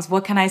sad songs.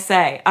 What can I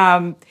say?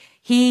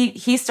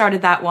 He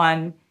started that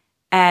one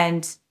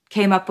and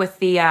came up with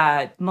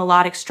the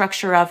melodic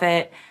structure of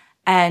it.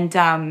 And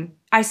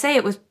I say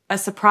it was a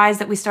surprise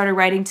that we started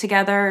writing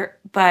together,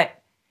 but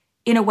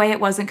in a way it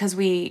wasn't, because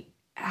we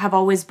have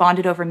always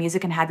bonded over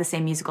music and had the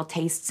same musical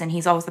tastes, and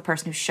he's always the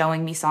person who's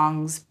showing me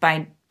songs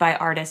by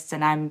artists,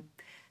 and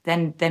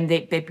then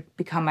they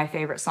become my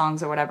favorite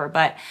songs or whatever.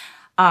 But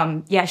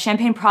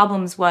Champagne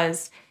Problems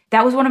was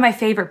one of my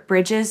favorite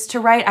bridges to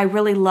write. I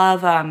really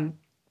love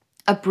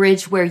a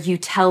bridge where you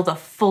tell the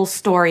full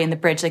story in the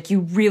bridge. Like,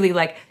 you really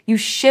you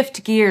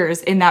shift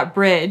gears in that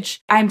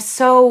bridge. I'm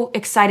so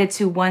excited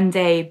to one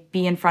day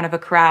be in front of a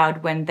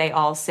crowd when they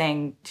all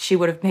sing, "She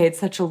would have made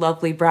such a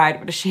lovely bride.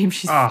 What a shame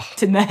she's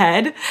fucked in the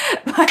head."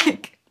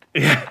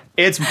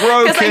 It's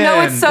broken. Because I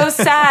know it's so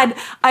sad.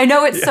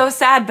 So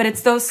sad, but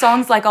it's those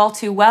songs like All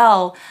Too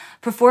Well.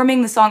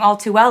 Performing the song All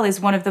Too Well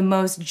is one of the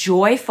most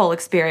joyful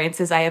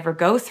experiences I ever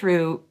go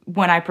through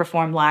when I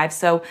perform live.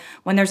 So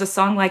when there's a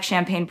song like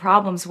Champagne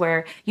Problems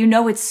where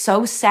it's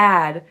so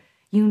sad,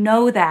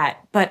 that,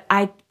 but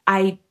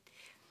I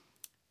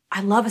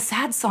love a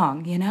sad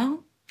song,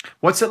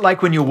 What's it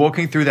like when you're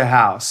walking through the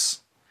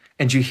house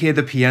and you hear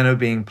the piano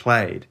being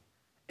played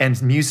and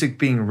music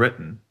being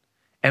written,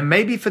 and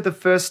maybe for the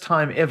first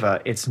time ever,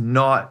 it's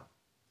not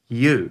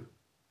you,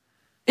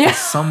 it's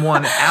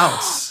someone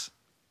else?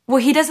 Well,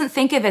 he doesn't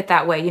think of it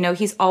that way.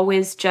 He's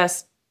always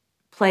just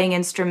playing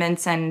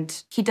instruments,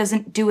 and he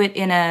doesn't do it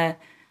in a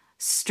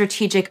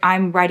strategic,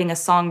 I'm writing a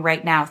song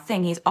right now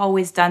thing. He's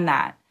always done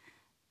that.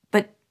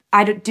 But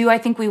I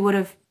think we would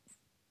have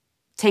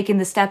taken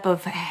the step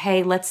of,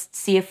 hey, let's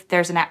see if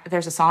there's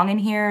a song in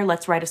here.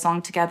 Let's write a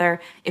song together.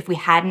 If we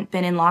hadn't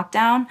been in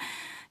lockdown,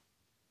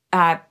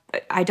 I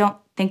don't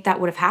think that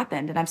would have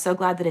happened. And I'm so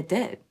glad that it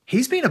did.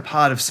 He's been a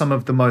part of some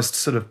of the most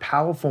sort of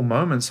powerful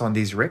moments on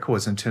these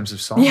records in terms of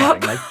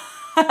songwriting.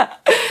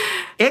 Yep.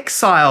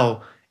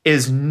 Exile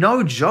is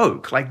no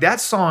joke.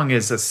 That song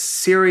is a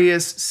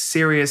serious,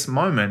 serious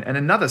moment, and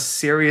another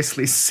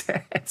seriously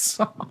sad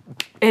song.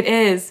 It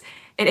is.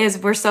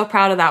 We're so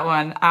proud of that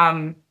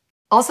one.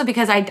 Also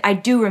because I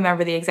do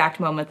remember the exact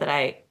moment that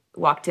I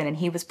walked in and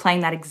he was playing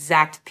that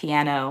exact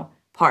piano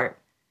part.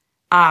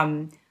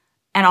 And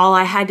all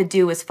I had to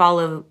do was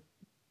follow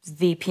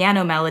the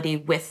piano melody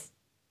with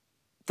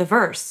the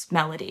verse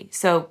melody.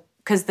 So,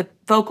 because the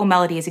vocal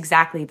melody is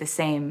exactly the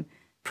same,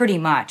 pretty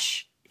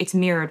much. It's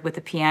mirrored with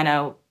the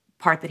piano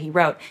part that he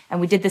wrote. And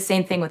we did the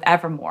same thing with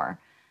Evermore,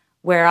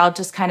 where I'll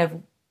just kind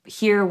of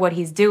hear what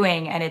he's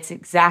doing and it's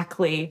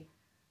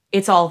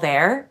all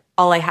there.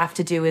 All I have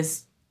to do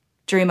is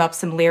dream up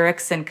some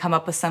lyrics and come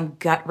up with some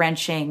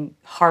gut-wrenching,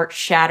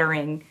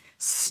 heart-shattering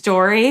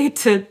story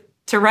to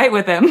write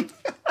with him.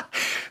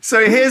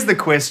 So here's the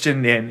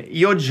question then.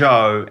 You're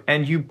Joe,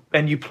 and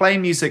you play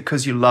music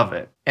because you love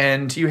it,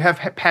 and you have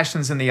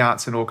passions in the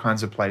arts in all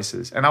kinds of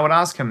places. And I would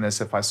ask him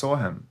this if I saw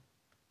him,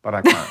 but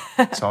I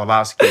can't. So I'll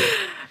ask you.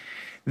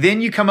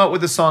 Then you come up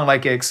with a song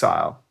like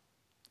Exile,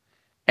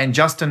 and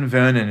Justin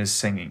Vernon is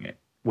singing it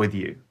with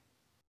you.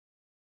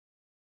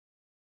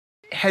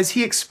 Has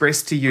he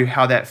expressed to you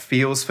how that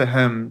feels for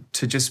him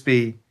to just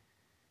be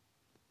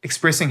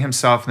expressing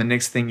himself, and the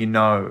next thing you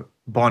know,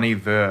 Bon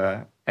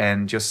Iver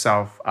and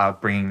yourself are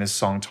bringing this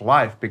song to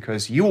life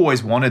because you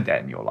always wanted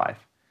that in your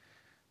life.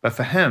 But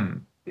for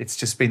him, it's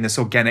just been this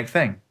organic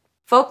thing.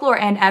 Folklore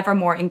and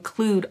Evermore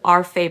include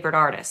our favorite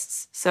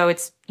artists. So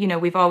it's,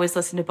 we've always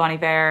listened to Bon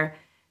Iver,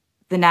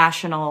 The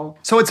National.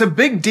 So it's a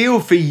big deal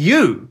for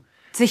you.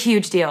 It's a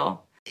huge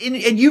deal.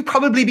 And you've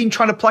probably been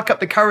trying to pluck up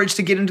the courage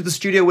to get into the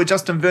studio with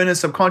Justin Vernon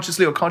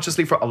subconsciously or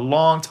consciously for a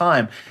long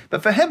time.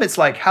 But for him, it's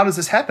like, how does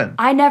this happen?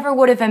 I never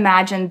would have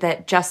imagined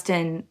that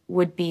Justin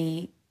would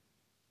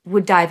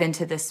dive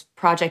into this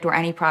project or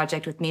any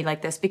project with me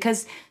like this,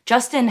 because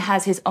Justin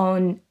has his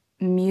own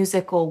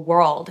musical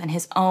world and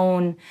his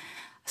own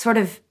sort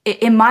of,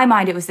 in my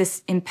mind, it was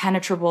this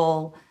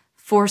impenetrable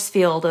force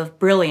field of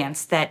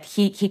brilliance that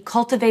he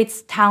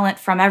cultivates talent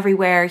from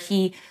everywhere.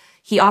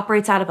 He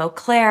operates out of Eau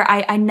Claire.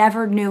 I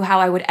never knew how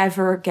I would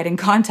ever get in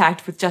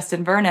contact with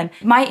Justin Vernon.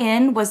 My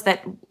in was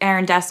that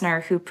Aaron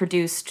Dessner, who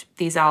produced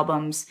these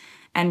albums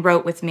and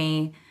wrote with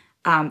me,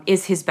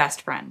 is his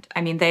best friend.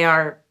 I mean, they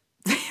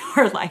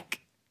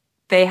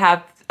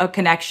have a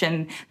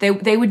connection.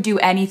 They would do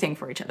anything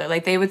for each other.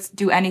 Like, they would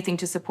do anything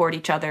to support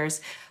each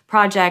other's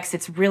projects.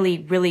 It's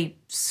really, really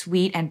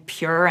sweet and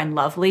pure and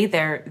lovely,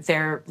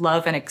 their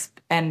love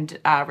and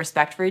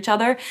respect for each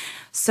other.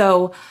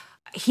 So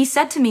he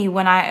said to me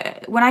when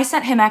I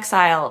sent him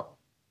Exile,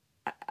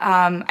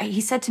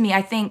 he said to me,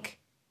 I think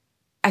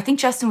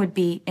Justin would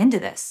be into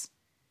this.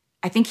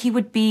 I think he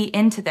would be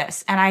into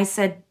this. And I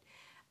said,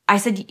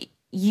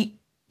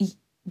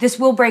 this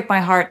will break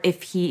my heart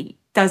if he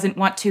doesn't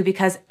want to,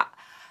 because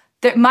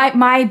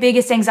my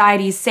biggest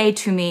anxieties say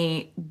to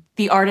me,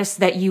 the artists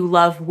that you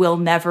love will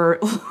never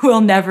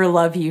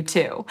love you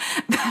too.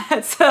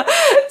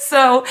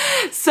 So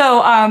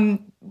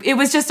it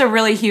was just a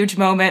really huge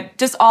moment,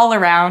 just all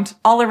around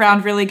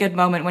really good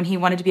moment when he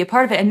wanted to be a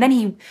part of it. And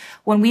then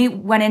when we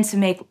went in to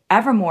make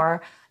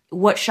Evermore,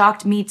 what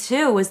shocked me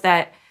too was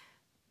that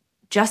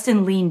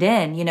Justin leaned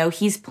in.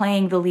 He's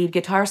playing the lead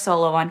guitar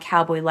solo on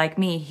Cowboy Like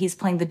Me. He's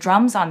playing the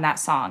drums on that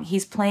song.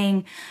 He's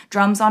playing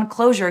drums on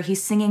Closure.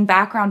 He's singing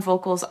background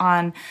vocals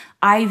on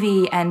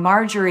Ivy and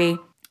Marjorie.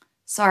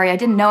 Sorry, I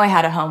didn't know I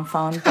had a home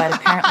phone, but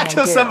apparently I do.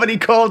 Until somebody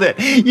called it.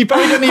 You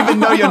probably didn't even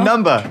know your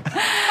number.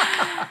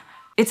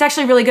 It's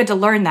actually really good to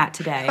learn that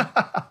today.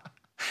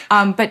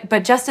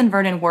 But Justin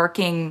Vernon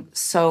working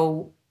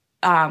so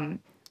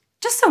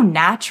just so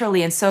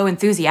naturally and so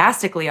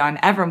enthusiastically on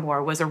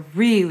Evermore was a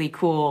really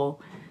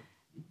cool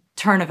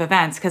turn of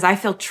events, because I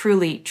feel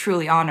truly,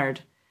 truly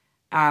honored.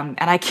 And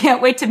I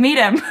can't wait to meet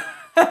him.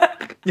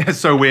 Yeah, it's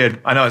so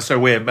weird. I know it's so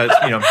weird, but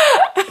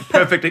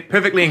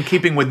perfectly in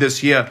keeping with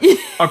this year.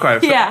 Okay.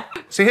 Yeah.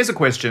 So here's a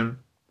question.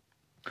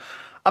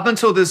 Up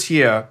until this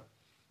year,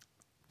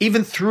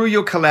 even through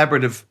your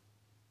collaborative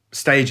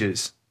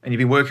stages, and you've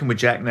been working with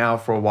Jack now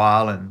for a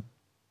while, and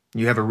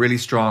you have a really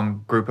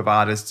strong group of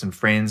artists and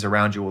friends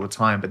around you all the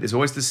time, but there's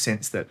always this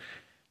sense that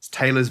it's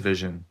Taylor's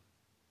vision.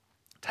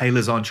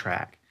 Taylor's on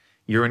track.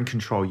 You're in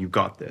control. You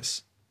got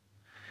this.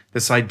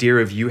 This idea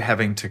of you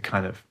having to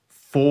kind of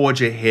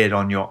forge ahead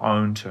on your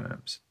own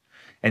terms.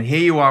 And here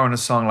you are on a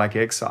song like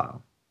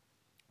Exile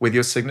with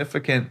your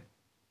significant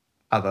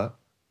other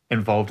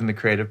involved in the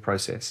creative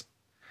process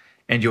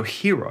and your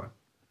hero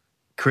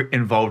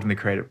involved in the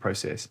creative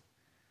process.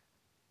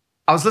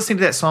 I was listening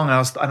to that song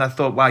and I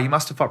thought, wow, you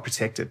must have felt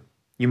protected.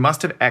 You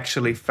must have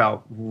actually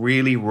felt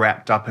really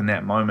wrapped up in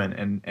that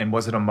moment. And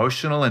was it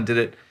emotional? And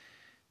did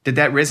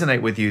that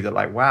resonate with you that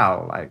like,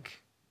 wow,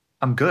 like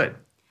I'm good?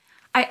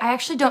 I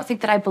actually don't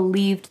think that I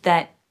believed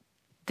that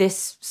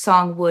this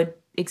song would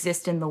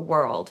exist in the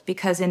world,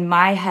 because in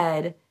my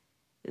head,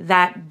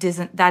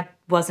 that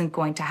wasn't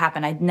going to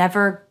happen. I'd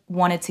never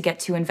wanted to get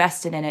too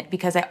invested in it,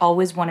 because I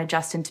always wanted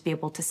Justin to be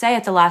able to say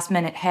at the last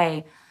minute,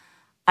 hey,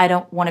 I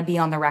don't want to be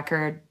on the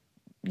record,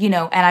 and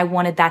I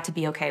wanted that to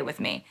be okay with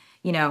me,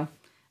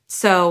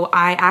 So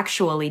I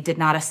actually did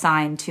not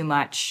assign too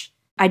much.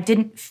 I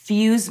didn't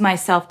fuse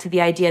myself to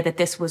the idea that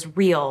this was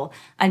real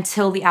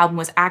until the album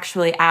was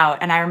actually out.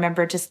 And I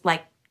remember just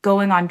like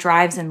going on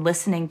drives and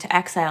listening to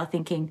Exile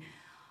thinking,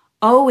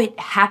 oh, it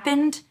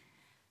happened.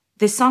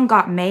 This song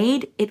got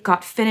made, it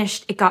got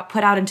finished, it got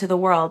put out into the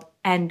world.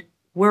 and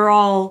we're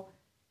all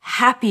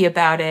happy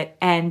about it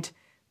and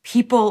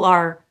people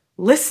are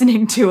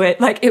listening to it.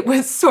 Like, it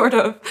was sort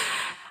of,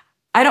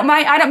 I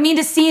don't mean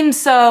to seem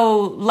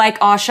so like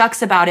aw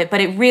shucks about it, but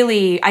it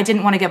really, I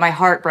didn't want to get my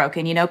heart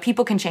broken. You know,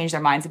 people can change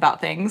their minds about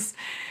things.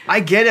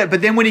 I get it,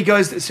 but then when he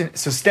goes,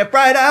 so step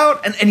right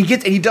out, and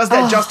he does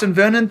that Justin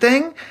Vernon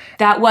thing.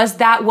 That was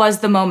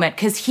the moment,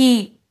 because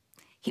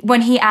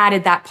when he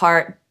added that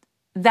part,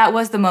 that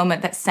was the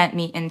moment that sent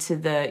me into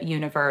the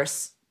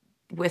universe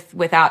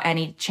without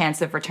any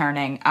chance of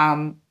returning.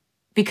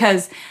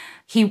 Because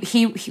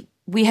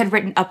we had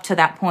written up to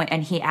that point,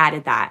 and he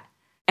added that.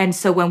 And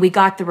so when we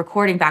got the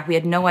recording back, we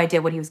had no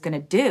idea what he was going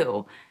to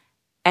do.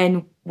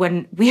 And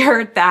when we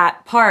heard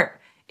that part,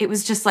 it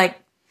was just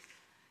like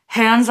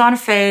hands on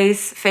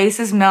face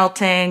is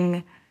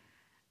melting.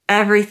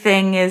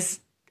 Everything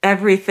is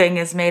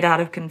made out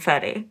of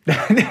confetti.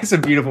 That's a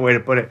beautiful way to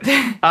put it.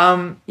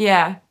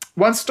 Yeah.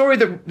 One story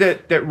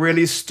that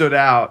really stood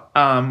out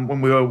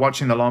when we were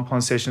watching the Long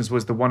Pond sessions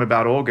was the one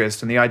about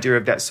August, and the idea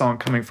of that song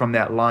coming from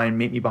that line,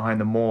 "Meet Me Behind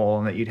the Mall,"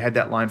 and that you'd had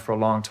that line for a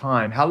long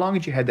time. How long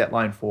had you had that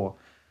line for?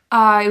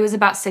 It was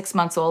about 6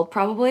 months old,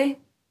 probably.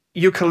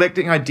 You're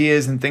collecting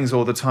ideas and things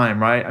all the time,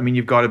 right? I mean,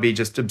 you've got to be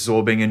just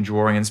absorbing and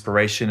drawing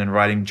inspiration and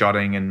writing,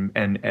 jotting, and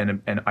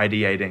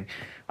ideating.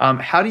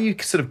 How do you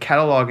sort of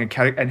catalog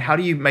and how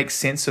do you make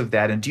sense of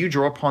that? And do you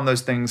draw upon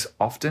those things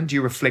often? Do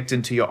you reflect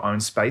into your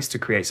own space to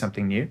create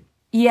something new?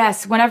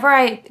 Yes,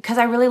 because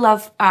I really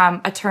love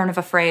a turn of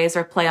a phrase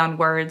or play on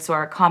words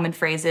or common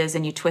phrases,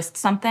 and you twist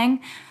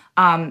something.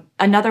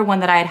 Another one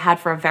that I had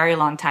for a very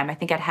long time, I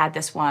think I'd had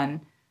this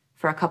one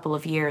for a couple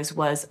of years,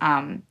 was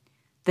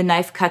the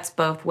knife cuts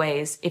both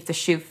ways. If the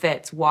shoe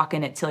fits, walk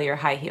in it till your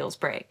high heels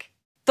break.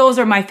 Those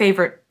are my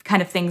favorite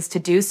kind of things to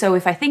do. So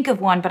if I think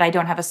of one, but I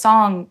don't have a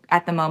song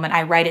at the moment,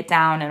 I write it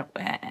down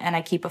and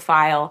I keep a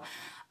file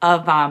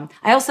of, I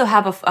also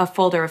have a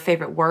folder of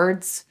favorite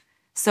words.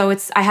 So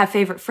I have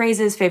favorite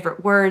phrases,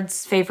 favorite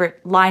words, favorite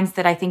lines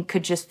that I think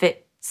could just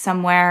fit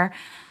somewhere.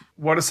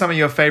 What are some of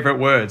your favorite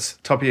words,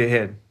 top of your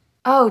head?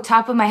 Oh,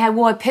 top of my head.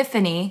 Well,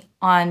 epiphany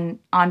on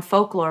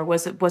Folklore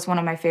was one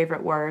of my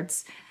favorite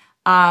words.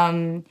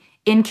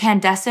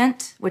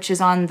 Incandescent, which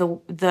is on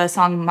the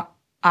song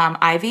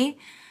Ivy.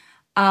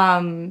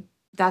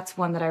 That's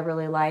one that I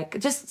really like.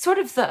 Just sort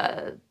of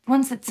the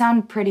ones that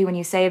sound pretty when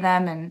you say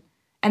them,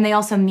 and they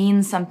also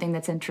mean something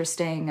that's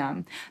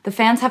interesting. The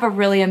fans have a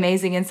really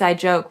amazing inside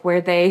joke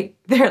where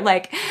they're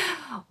like,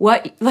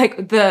 what,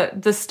 like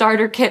the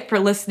starter kit for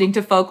listening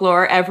to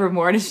Folklore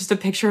Evermore, and it's just a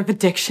picture of a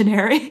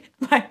dictionary.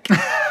 like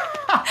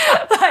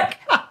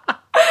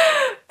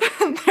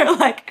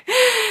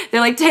they're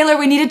like, Taylor,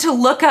 we needed to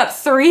look up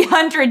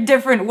 300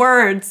 different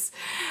words.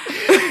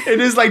 It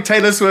is like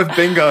Taylor Swift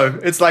bingo.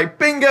 It's like,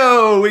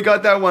 bingo, we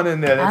got that one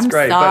in there. That's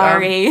great.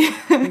 Sorry.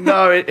 But,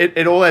 no,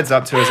 it all adds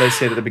up to, as I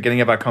said at the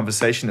beginning of our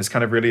conversation, this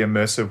kind of really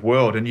immersive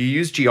world. And you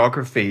use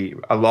geography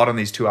a lot on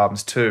these two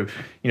albums too.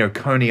 You know,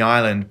 Coney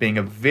Island being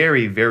a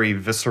very, very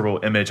visceral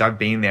image. I've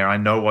been there. I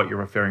know what you're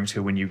referring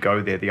to when you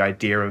go there. The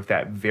idea of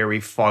that very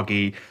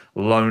foggy,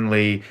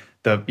 lonely,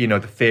 the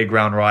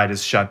fairground ride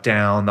is shut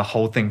down. The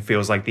whole thing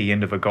feels like the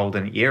end of a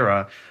golden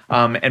era.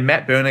 And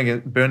Matt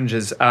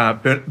Berninger's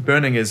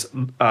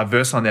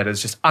verse on that is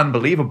just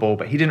unbelievable,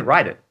 but he didn't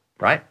write it,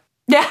 right?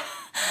 Yeah,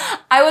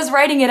 I was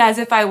writing it as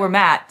if I were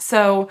Matt.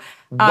 So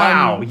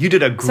wow, you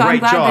did a great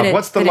job.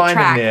 What's the line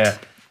in there?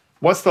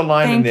 What's the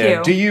line in there?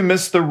 You. Do you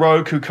miss the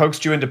rogue who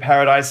coaxed you into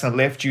paradise and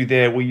left you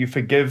there? Will you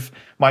forgive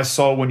my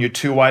soul when you're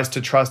too wise to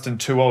trust and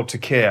too old to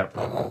care?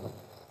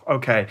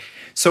 Okay.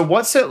 So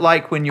what's it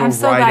like when you're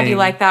writing? I'm so glad you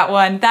like that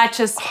one. That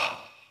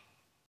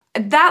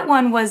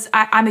one was,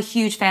 I'm a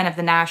huge fan of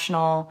The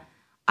National.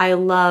 I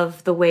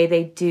love the way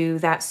they do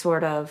that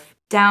sort of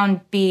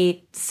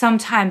downbeat,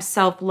 sometimes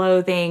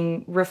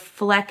self-loathing,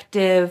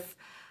 reflective,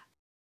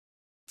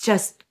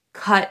 just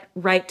cut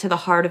right to the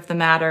heart of the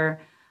matter.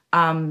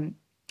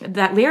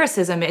 That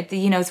lyricism,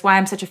 it's why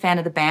I'm such a fan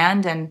of the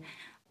band. And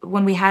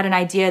when we had an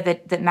idea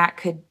that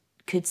Matt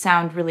could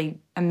sound really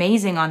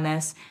amazing on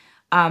this,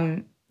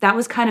 that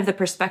was kind of the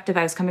perspective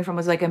I was coming from,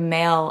 was like a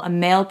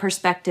male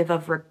perspective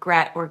of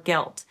regret or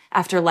guilt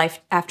after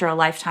a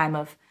lifetime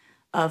of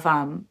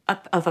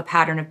a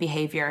pattern of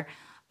behavior.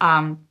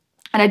 And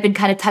I'd been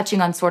kind of touching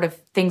on sort of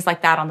things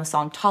like that on the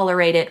song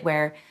Tolerate It,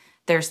 where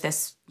there's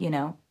this,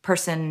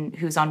 person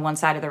who's on one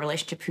side of the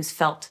relationship who's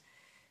felt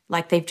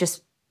like their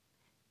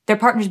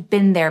partner's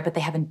been there, but they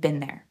haven't been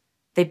there.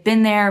 They've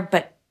been there,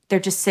 but they're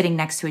just sitting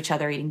next to each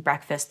other eating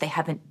breakfast. They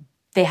haven't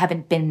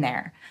been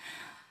there.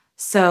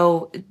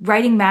 So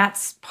writing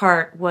Matt's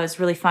part was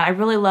really fun. I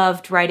really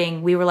loved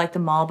writing We Were Like the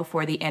Mall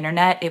Before the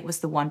Internet. It was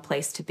the one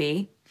place to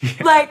be.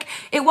 Yeah.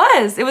 It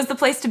was the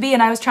place to be.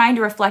 And I was trying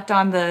to reflect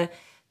on the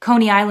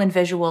Coney Island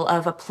visual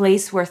of a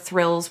place where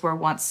thrills were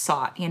once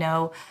sought,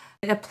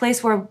 a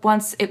place where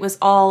once it was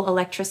all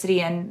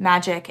electricity and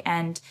magic,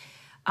 and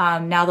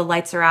now the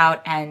lights are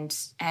out and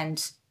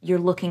you're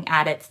looking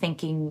at it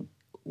thinking,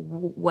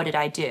 what did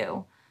I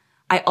do?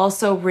 I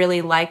also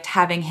really liked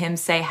having him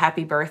say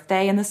happy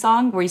birthday in the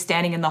song, where he's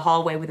standing in the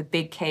hallway with a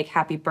big cake,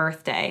 happy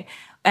birthday.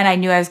 And I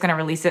knew I was going to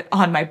release it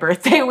on my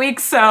birthday week,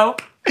 so...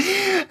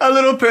 A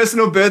little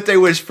personal birthday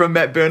wish from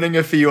Matt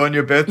Berninger for you on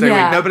your birthday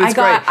week. No, but it's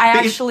great. I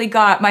actually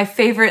got my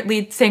favorite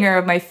lead singer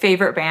of my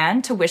favorite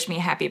band to wish me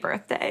happy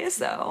birthday,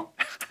 so...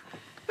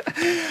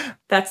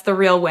 That's the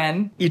real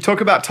win. You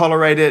talk about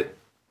Tolerate It.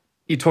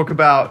 You talk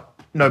about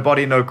No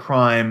Body, No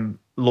Crime,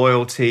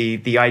 loyalty,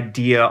 the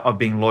idea of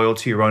being loyal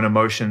to your own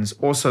emotions.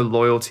 Also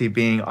loyalty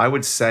being, I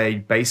would say,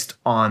 based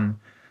on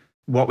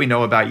what we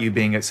know about you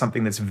being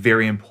something that's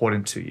very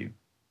important to you.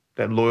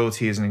 That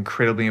loyalty is an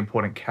incredibly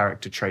important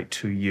character trait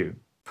to you.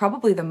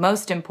 Probably the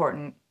most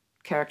important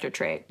character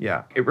trait.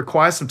 Yeah. It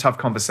requires some tough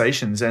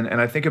conversations. And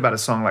I think about a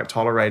song like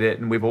Tolerate It,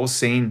 and we've all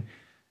seen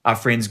our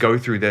friends go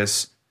through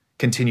this,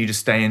 continue to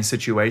stay in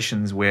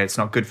situations where it's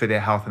not good for their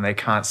health and they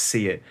can't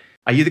see it.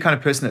 Are you the kind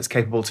of person that's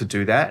capable to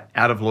do that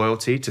out of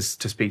loyalty, to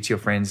speak to your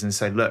friends and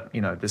say, look,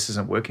 this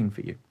isn't working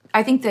for you?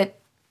 I think that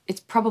it's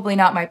probably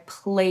not my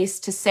place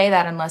to say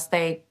that unless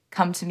they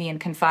come to me and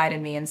confide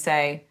in me and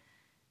say,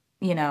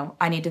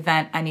 I need to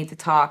vent, I need to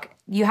talk.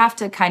 You have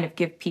to kind of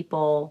give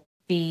people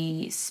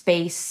the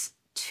space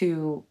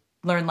to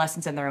learn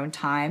lessons in their own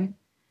time.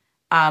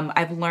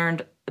 I've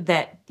learned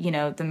that,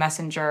 the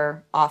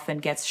messenger often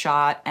gets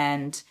shot,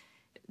 and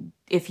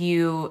if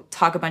you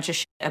talk a bunch of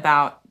shit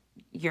about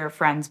your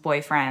friend's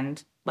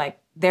boyfriend, like,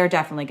 they're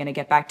definitely going to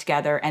get back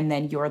together, and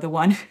then you're the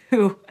one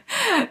who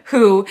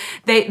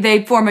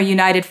they form a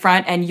united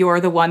front, and you're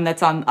the one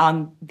that's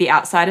on the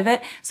outside of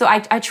it. So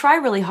I try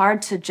really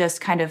hard to just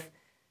kind of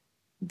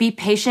be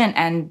patient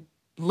and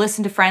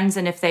listen to friends,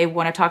 and if they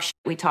want to talk shit,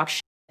 we talk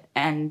shit.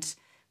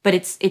 But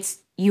it's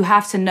you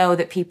have to know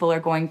that people are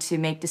going to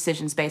make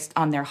decisions based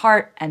on their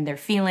heart and their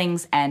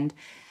feelings, and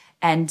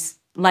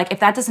like, if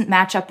that doesn't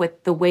match up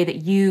with the way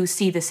that you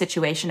see the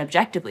situation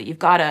objectively, you've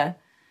got to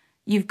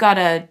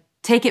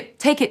take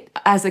it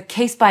as a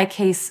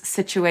case-by-case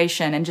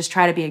situation and just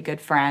try to be a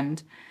good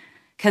friend,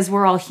 because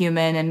we're all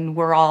human and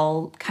we're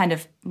all kind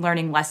of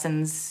learning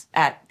lessons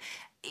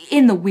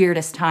in the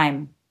weirdest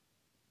time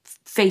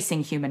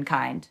facing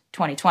humankind,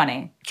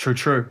 2020.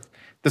 True.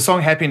 The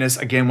song Happiness,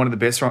 again, one of the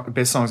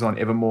best songs on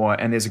Evermore,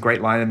 and there's a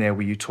great line in there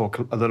where you talk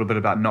a little bit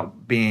about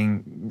not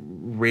being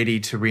ready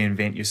to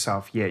reinvent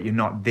yourself yet. You're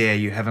not there.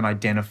 You haven't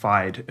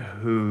identified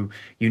who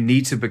you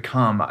need to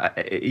become.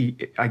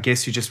 I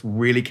guess you're just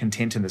really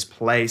content in this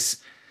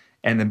place.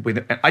 And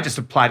then I just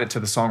applied it to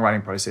the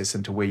songwriting process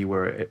and to where you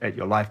were at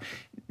your life.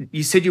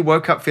 You said you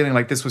woke up feeling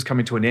like this was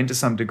coming to an end to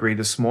some degree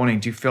this morning.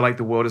 Do you feel like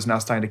the world is now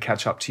starting to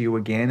catch up to you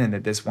again, and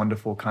that this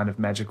wonderful kind of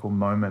magical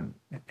moment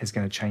is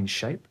going to change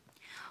shape?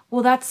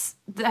 Well, that's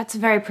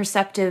very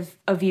perceptive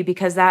of you,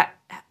 because that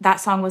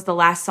song was the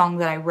last song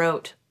that I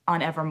wrote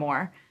on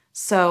Evermore.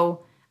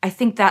 So I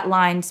think that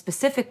line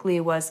specifically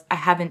was, I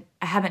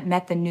haven't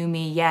met the new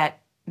me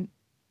yet.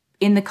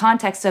 In the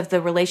context of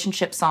the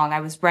relationship song, I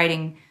was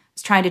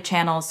trying to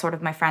channel sort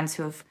of my friends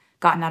who have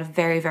gotten out of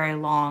very, very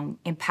long,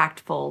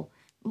 impactful,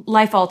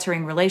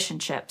 life-altering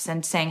relationships,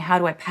 and saying, how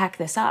do I pack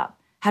this up?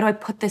 How do I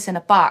put this in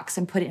a box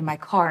and put it in my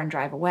car and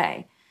drive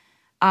away?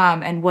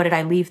 And what did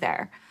I leave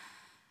there?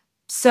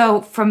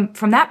 So from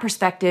that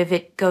perspective,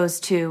 it goes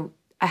to,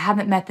 I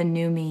haven't met the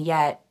new me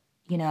yet,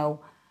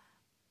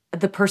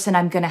 the person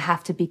I'm going to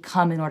have to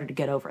become in order to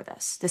get over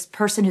this. This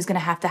person who's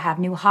going to have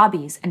new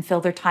hobbies and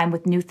fill their time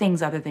with new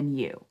things other than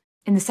you.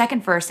 In the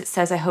second verse, it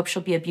says, I hope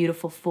she'll be a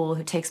beautiful fool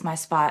who takes my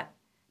spot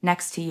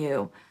next to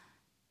you.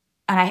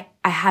 And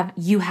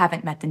you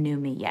haven't met the new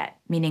me yet,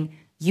 meaning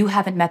you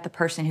haven't met the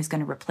person who's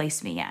going to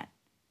replace me yet,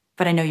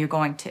 but I know you're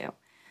going to.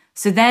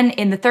 So then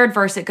in the third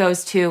verse, it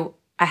goes to,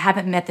 I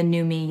haven't met the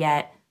new me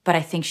yet, but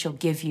I think she'll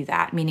give you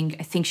that, meaning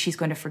I think she's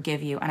going to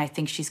forgive you, and I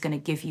think she's going to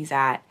give you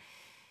that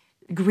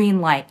green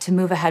light to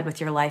move ahead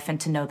with your life and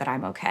to know that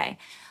I'm okay.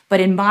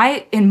 But in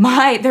my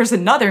there's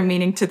another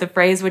meaning to the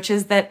phrase, which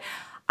is that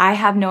I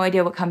have no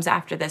idea what comes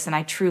after this, and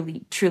I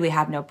truly, truly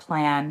have no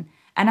plan,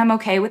 and I'm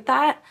okay with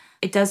that.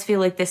 It does feel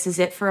like this is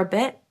it for a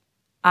bit,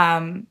 but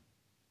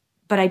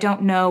I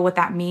don't know what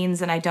that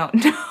means, and I don't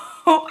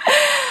know.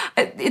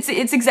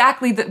 It's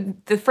exactly,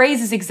 the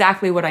phrase is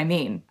exactly what I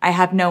mean. I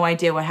have no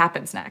idea what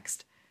happens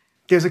next.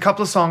 There's a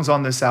couple of songs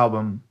on this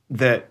album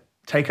that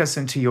take us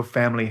into your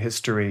family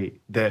history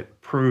that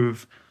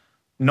prove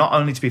not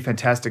only to be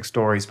fantastic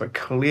stories, but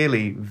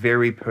clearly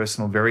very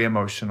personal, very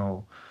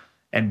emotional,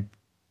 and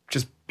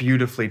just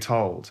beautifully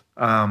told.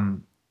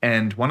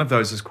 And one of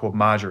those is called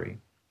Marjorie,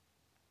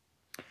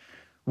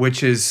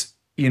 which is,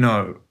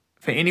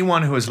 for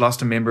anyone who has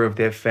lost a member of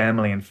their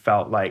family and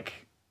felt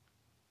like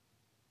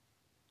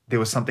there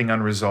was something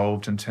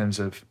unresolved in terms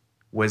of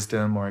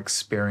wisdom or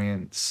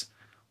experience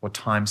or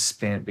time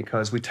spent,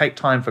 because we take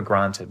time for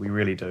granted. We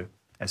really do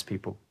as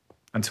people,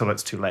 until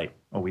it's too late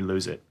or we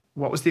lose it.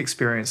 What was the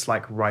experience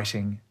like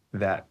writing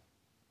that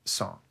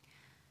song?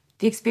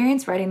 The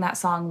experience writing that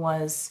song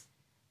was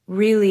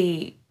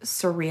really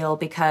surreal,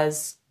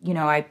 because,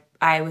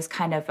 I was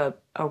kind of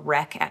a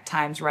wreck at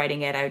times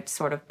writing it. I would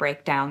sort of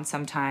break down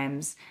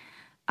sometimes.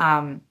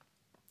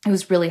 It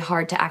was really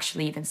hard to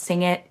actually even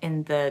sing it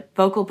in the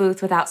vocal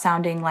booth without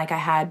sounding like I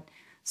had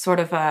sort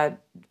of a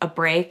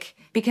break,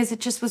 because it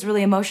just was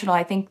really emotional.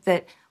 I think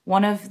that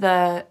one of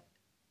the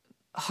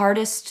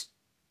hardest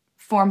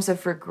forms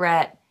of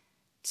regret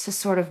to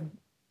sort of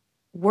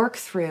work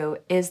through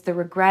is the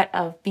regret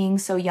of being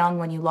so young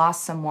when you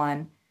lost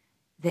someone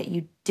that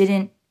you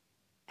didn't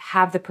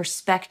have the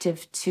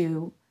perspective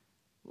to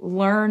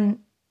learn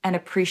and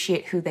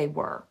appreciate who they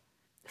were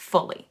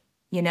fully.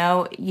 You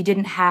know, you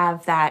didn't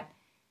have that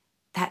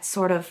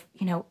sort of,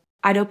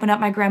 I'd open up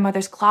my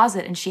grandmother's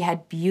closet and she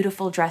had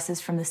beautiful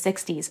dresses from the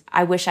 60s.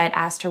 I wish I'd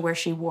asked her where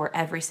she wore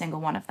every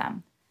single one of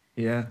them.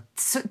 Yeah.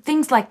 So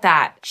things like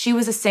that. She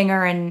was a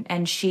singer, and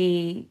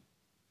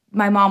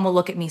my mom will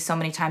look at me so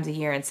many times a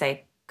year and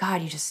say,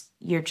 God,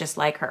 you're just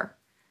like her.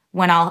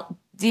 When I'll,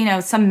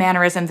 some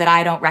mannerism that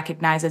I don't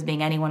recognize as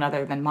being anyone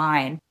other than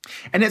mine.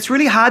 And it's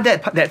really hard,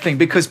 that thing,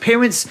 because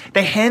parents,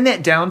 they hand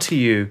that down to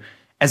you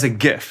as a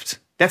gift.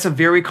 That's a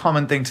very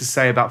common thing to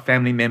say about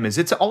family members.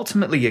 It's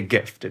ultimately a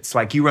gift. It's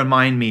like, you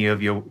remind me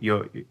of your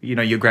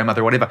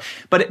grandmother or whatever.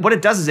 But what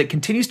it does is it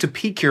continues to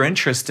pique your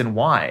interest in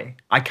why.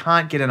 I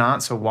can't get an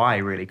answer why,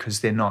 really,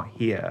 because they're not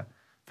here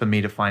for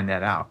me to find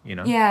that out,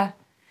 Yeah.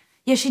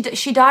 Yeah,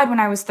 she died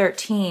when I was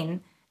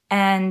 13.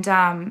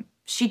 And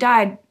she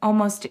died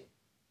almost,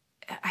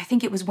 I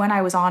think it was when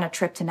I was on a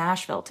trip to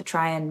Nashville to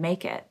try and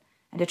make it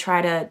and to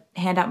try to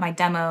hand out my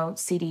demo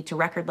CD to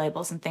record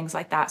labels and things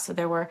like that. So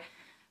there were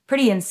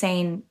pretty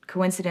insane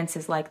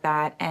coincidences like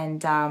that.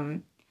 And,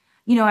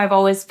 I've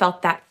always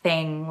felt that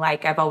thing,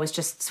 like I've always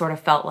just sort of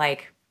felt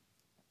like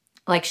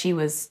she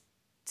was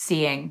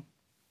seeing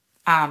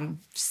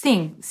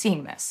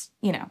this,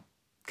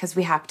 because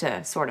we have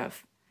to sort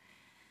of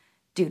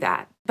do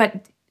that.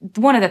 But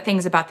one of the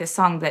things about this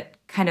song that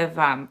kind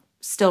of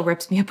still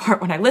rips me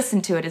apart when I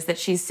listen to it is that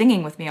she's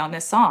singing with me on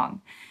this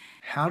song.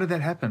 How did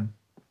that happen?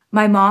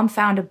 My mom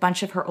found a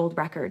bunch of her old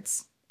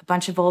records, a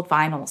bunch of old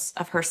vinyls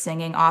of her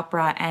singing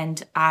opera,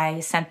 and I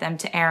sent them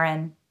to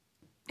Aaron,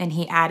 and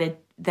he added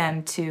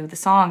them to the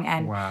song.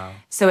 And wow.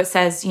 So it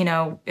says,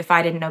 if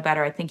I didn't know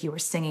better, I think you were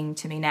singing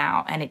to me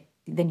now. And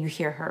then you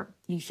hear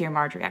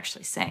Marjorie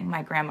actually sing,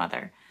 my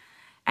grandmother.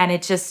 And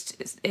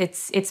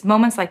it's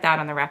moments like that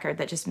on the record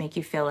that just make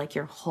you feel like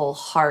your whole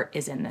heart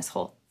is in this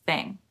whole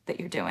thing that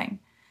you're doing.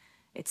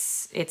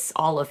 It's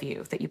all of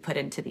you that you put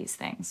into these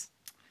things.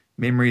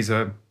 Memories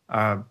are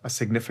a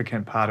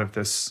significant part of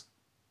this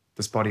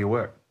body of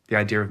work, the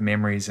idea of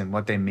memories and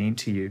what they mean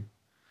to you.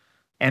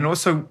 And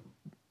also,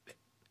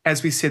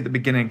 as we said at the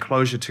beginning,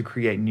 closure to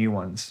create new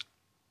ones.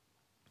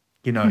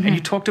 Mm-hmm. And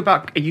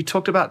you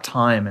talked about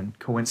time and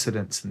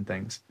coincidence and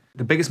things.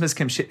 The biggest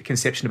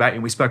misconception about you,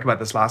 and we spoke about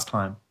this last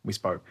time we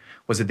spoke,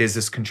 was that there's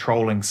this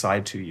controlling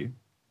side to you.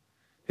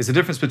 There's a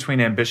difference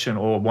between ambition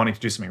or wanting to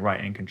do something right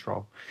and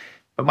control.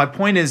 But my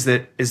point is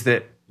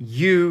that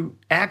you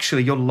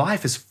actually, your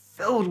life is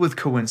filled with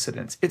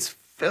coincidence. It's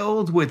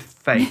filled with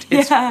fate.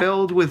 It's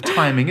filled with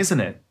timing, isn't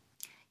it?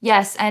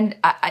 Yes, and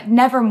I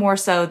never more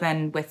so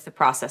than with the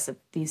process of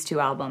these two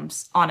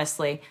albums,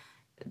 honestly.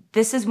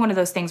 This is one of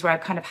those things where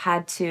I've kind of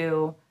had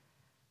to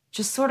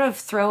just sort of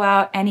throw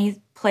out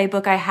any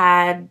playbook I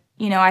had.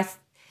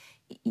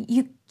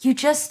 You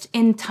just,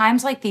 in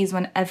times like these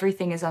when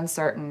everything is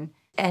uncertain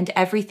and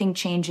everything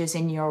changes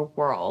in your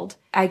world,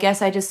 I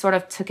guess I just sort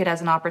of took it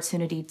as an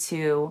opportunity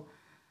to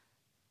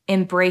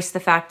embrace the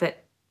fact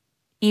that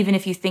even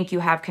if you think you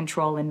have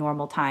control in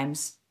normal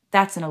times,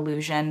 that's an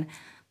illusion.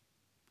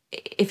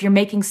 If you're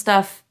making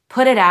stuff,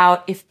 put it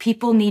out. If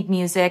people need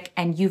music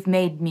and you've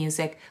made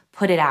music,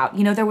 put it out.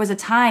 There was a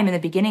time in the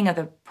beginning of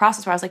the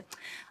process where I was like,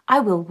 I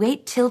will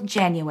wait till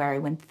January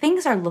when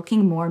things are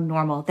looking more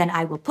normal, then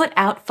I will put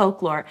out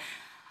Folklore.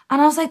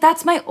 And I was like,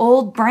 that's my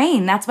old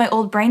brain. That's my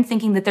old brain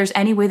thinking that there's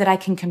any way that I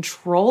can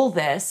control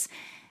this.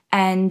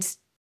 And,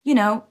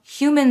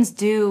 humans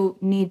do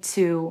need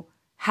to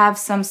have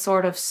some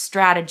sort of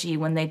strategy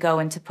when they go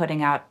into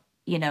putting out,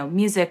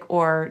 music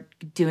or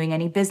doing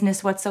any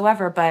business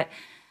whatsoever. But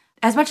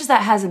as much as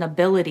that has an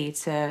ability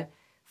to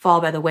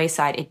fall by the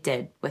wayside, it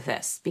did with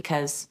this,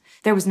 because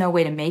there was no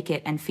way to make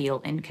it and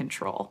feel in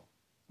control.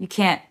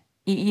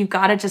 You've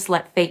got to just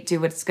let fate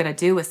do what it's going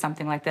to do with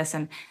something like this.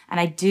 And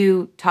I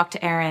do talk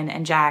to Aaron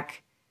and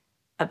Jack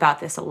about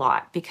this a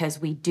lot, because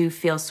we do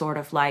feel sort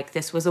of like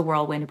this was a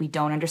whirlwind. We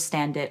don't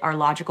understand it. Our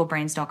logical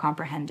brains don't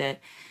comprehend it.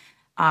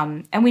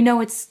 And we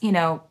know it's,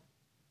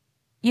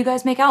 you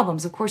guys make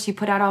albums. Of course, you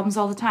put out albums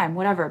all the time,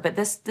 whatever. But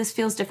this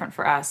feels different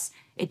for us.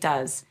 It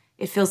does.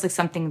 It feels like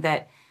something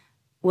that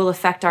will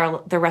affect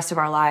the rest of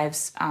our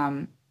lives,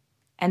 and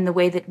the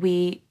way that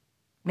we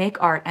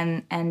make art,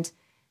 and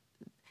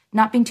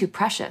not being too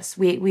precious.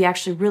 We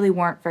actually really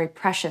weren't very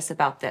precious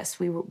about this.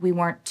 We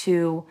weren't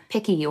too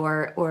picky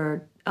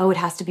or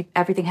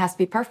everything has to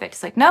be perfect.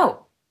 It's like,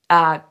 no,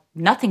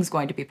 nothing's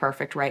going to be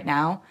perfect right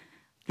now.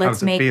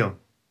 Let's make feel?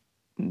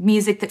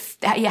 Music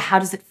how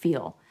does it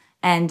feel?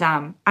 And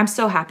I'm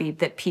so happy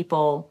that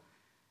people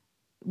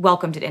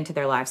welcomed it into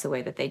their lives the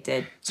way that they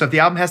did. So if the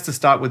album has to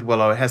start with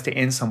Willow, it has to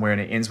end somewhere,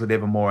 and it ends with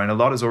Evermore. And a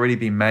lot has already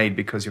been made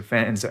because your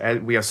fans,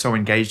 we are so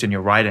engaged in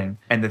your writing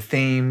and the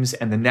themes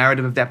and the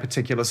narrative of that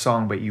particular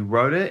song, but you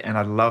wrote it, and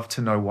I'd love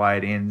to know why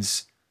it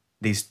ends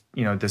this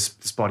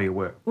body of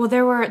work. Well,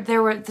 there were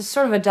there's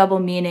sort of a double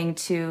meaning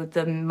to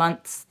the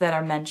months that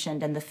are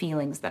mentioned and the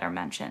feelings that are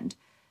mentioned.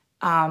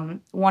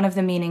 One of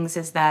the meanings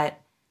is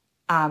that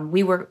I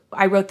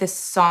wrote this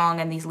song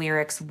and these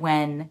lyrics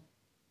when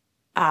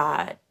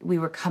we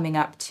were coming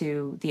up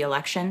to the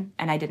election,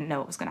 and I didn't know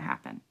what was going to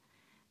happen.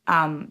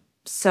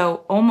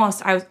 So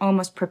I was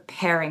almost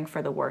preparing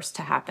for the worst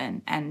to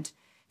happen and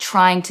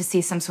trying to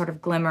see some sort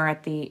of glimmer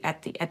at the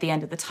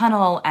end of the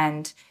tunnel.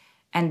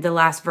 And the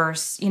last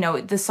verse,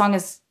 the song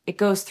it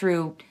goes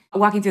through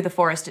walking through the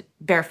forest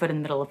barefoot in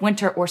the middle of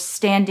winter, or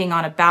standing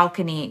on a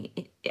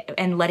balcony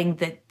and letting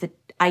the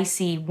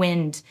icy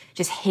wind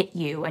just hit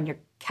you, and you're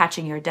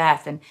catching your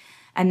death. And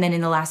then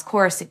in the last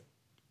chorus,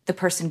 the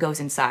person goes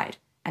inside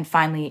and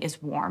finally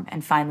is warm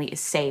and finally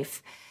is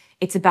safe.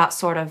 It's about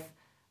sort of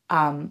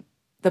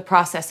the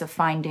process of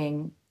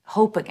finding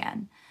hope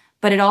again.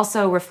 But it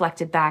also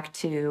reflected back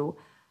to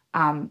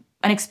an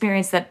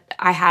experience that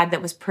I had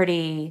that was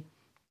pretty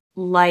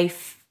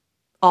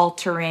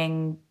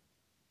life-altering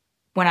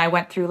when I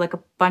went through like a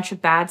bunch of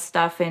bad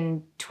stuff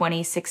in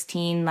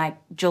 2016, like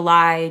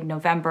July,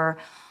 November.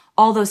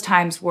 All those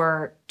times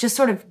were just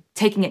sort of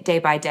taking it day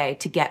by day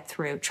to get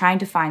through, trying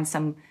to find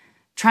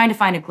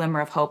a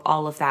glimmer of hope,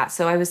 all of that.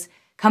 So I was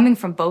coming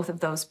from both of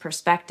those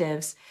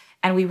perspectives,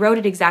 and we wrote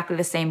it exactly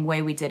the same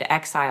way we did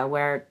Exile,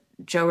 where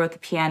Joe wrote the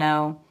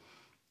piano,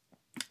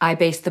 I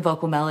based the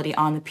vocal melody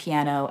on the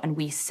piano, and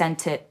we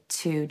sent it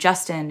to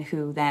Justin,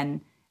 who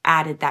then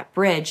added that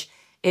bridge.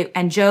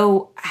 And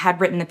Joe had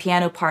written the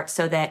piano part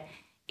so that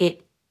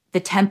the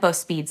tempo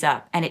speeds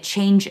up and it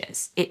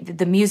changes.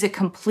 The music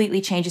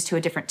completely changes to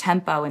a different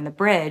tempo in the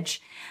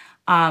bridge.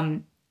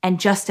 And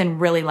Justin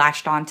really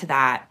latched onto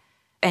that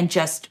and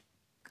just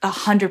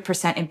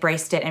 100%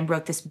 embraced it and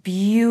wrote this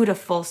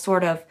beautiful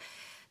sort of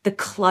the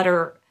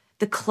clutter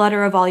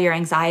of all your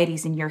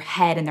anxieties in your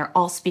head, and they're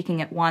all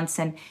speaking at once.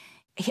 And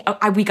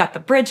we got the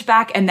bridge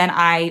back, and then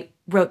I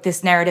wrote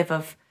this narrative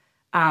of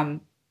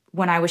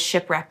when I was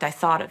shipwrecked, I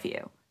thought of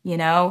you,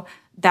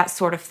 that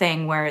sort of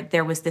thing, where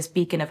there was this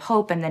beacon of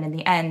hope. And then in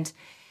the end,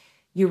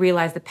 you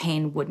realize the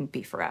pain wouldn't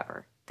be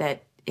forever,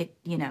 that it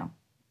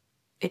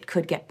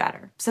could get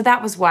better. So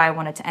that was why I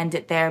wanted to end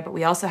it there. But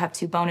we also have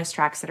 2 bonus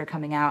tracks that are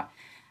coming out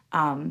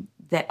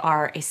that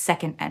are a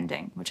second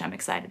ending, which I'm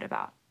excited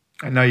about.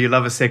 I know you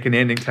love a second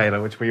ending,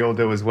 Taylor, which we all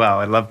do as well.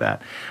 I love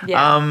that.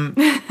 Yeah.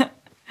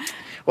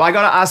 Well, I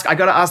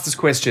gotta ask this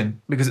question,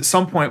 because at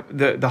some point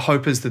the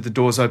hope is that the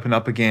doors open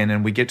up again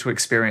and we get to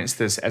experience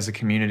this as a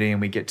community,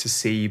 and we get to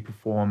see you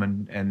perform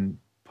and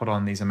put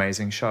on these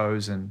amazing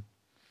shows. And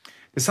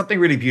there's something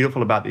really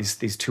beautiful about these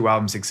 2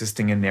 albums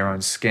existing in their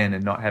own skin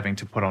and not having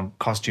to put on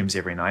costumes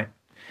every night.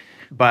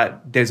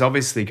 But there's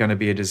obviously going to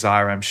be a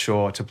desire, I'm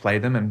sure, to play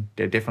them, and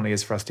there definitely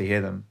is for us to hear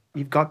them.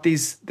 You've got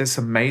this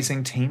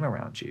amazing team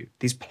around you,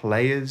 these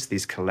players,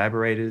 these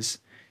collaborators.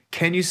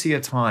 Can you see a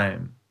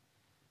time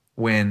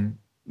when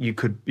you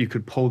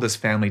could pull this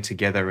family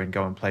together and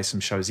go and play some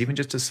shows, even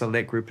just a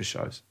select group of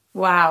shows?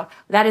 Wow.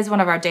 That is one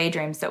of our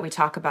daydreams that we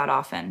talk about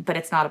often, but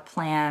it's not a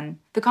plan.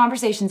 The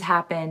conversations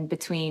happen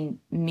between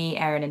me,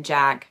 Aaron, and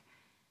Jack.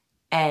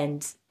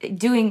 And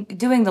doing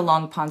the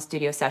Long Pond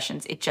studio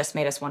sessions, it just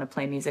made us want to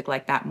play music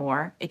like that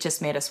more. It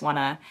just made us want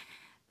to,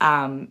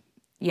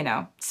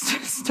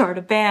 start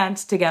a band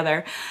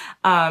together.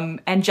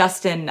 And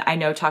Justin, I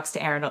know, talks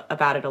to Aaron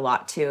about it a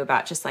lot too,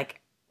 about just like,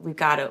 we've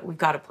got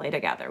to play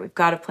together. We've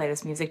got to play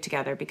this music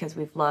together because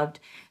we've loved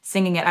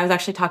singing it. I was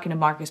actually talking to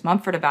Marcus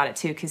Mumford about it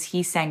too, because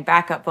he sang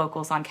backup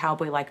vocals on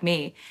Cowboy Like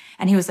Me,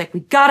 and he was like, we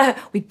gotta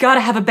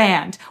have a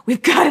band.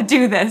 We've got to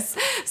do this.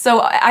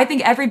 So I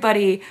think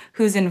everybody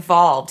who's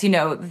involved,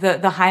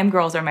 the Haim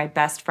girls are my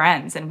best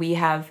friends, and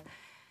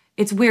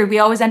it's weird. We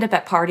always end up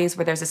at parties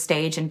where there's a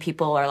stage and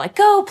people are like,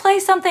 go play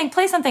something.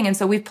 And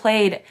so we've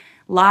played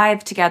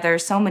live together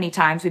so many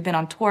times. We've been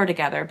on tour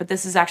together, but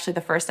this is actually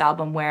the first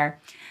album where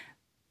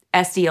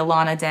Esty,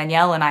 Alana,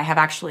 Danielle, and I have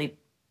actually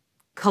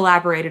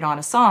collaborated on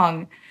a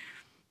song.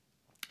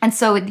 And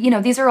so,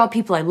 these are all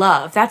people I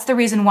love. That's the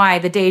reason why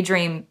the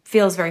daydream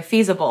feels very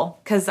feasible,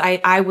 because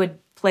I would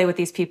play with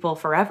these people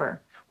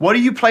forever. What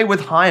do you play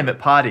with Haim at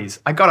parties?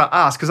 I got to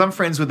ask, because I'm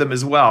friends with them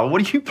as well.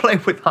 What do you play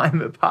with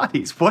Haim at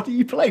parties? What do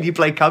you play? Do you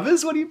play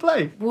covers? What do you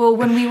play? Well,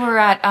 when we were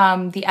at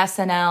the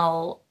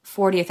SNL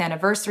 40th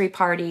anniversary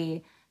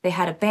party, they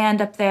had a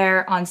band up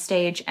there on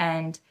stage,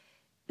 and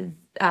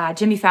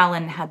Jimmy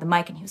Fallon had the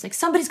mic, and he was like,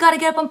 somebody's got to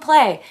get up and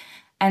play.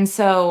 And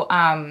so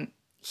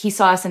he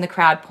saw us in the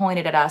crowd,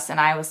 pointed at us, and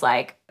I was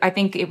like, I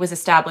think it was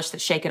established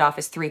that Shake It Off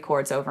is 3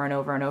 chords over and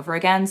over and over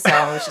again. So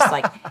I was just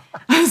like,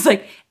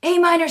 A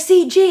minor,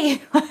 C,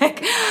 G.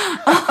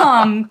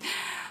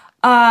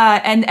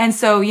 And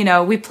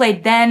so, we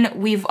played then.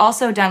 We've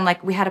also done,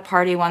 we had a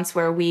party once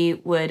where we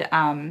would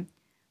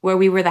where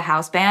we were the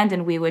house band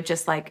and we would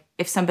just like,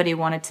 if somebody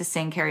wanted to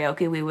sing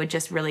karaoke, we would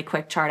just really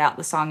quick chart out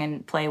the song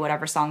and play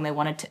whatever song they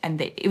wanted to.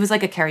 And it was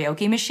like a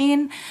karaoke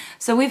machine.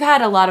 So we've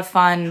had a lot of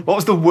fun. What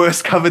was the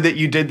worst cover that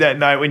you did that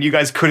night when you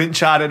guys couldn't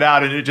chart it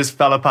out and it just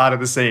fell apart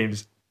at the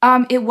seams?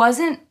 It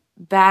wasn't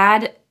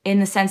bad in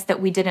the sense that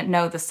we didn't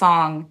know the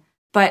song,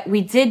 but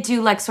we did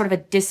do like sort of a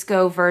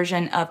disco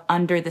version of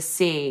Under the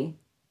Sea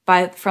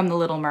from The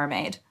Little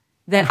Mermaid.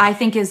 That I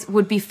think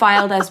would be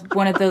filed as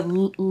one of the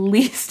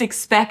least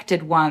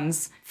expected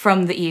ones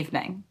from the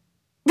evening.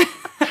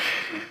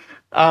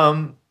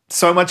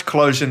 So much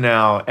closure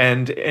now,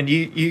 and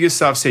you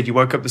yourself said you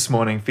woke up this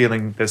morning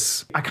feeling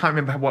this. I can't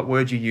remember what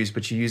word you used,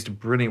 but you used a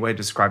brilliant way to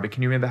describe it.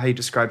 Can you remember how you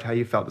described how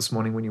you felt this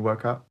morning when you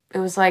woke up? It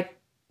was like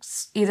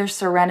either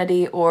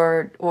serenity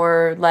or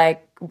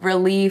like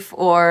relief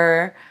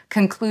or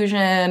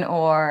conclusion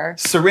or...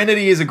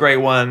 Serenity is a great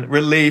one.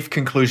 Relief,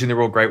 conclusion, they're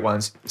all great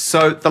ones.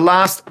 So the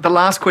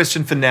last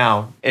question for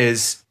now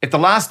is, if the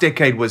last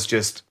decade was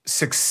just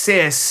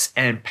success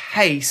and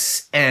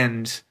pace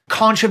and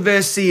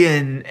controversy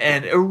and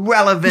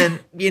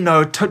irrelevant,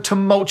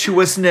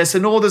 tumultuousness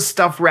and all this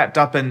stuff wrapped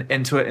up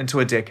into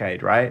a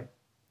decade, right?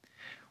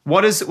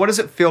 What does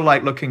it feel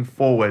like looking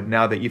forward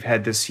now that you've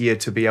had this year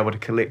to be able to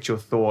collect your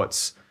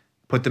thoughts,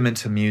 put them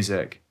into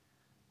music,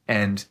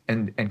 and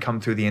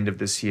come through the end of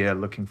this year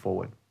looking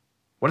forward?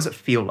 What does it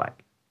feel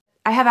like?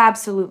 I have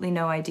absolutely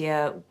no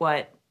idea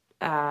what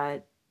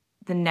the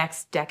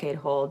next decade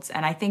holds,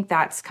 and I think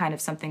that's kind of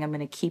something I'm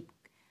going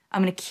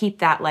to keep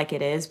that like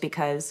it is,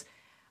 because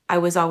I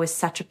was always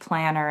such a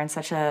planner and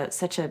such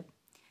a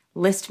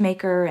list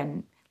maker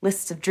and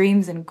lists of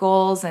dreams and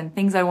goals and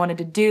things I wanted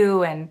to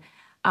do. And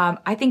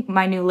I think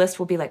my new list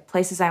will be like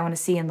places I want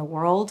to see in the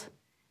world,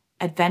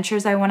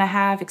 adventures I want to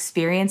have,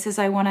 experiences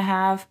I want to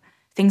have,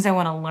 things I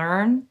want to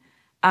learn.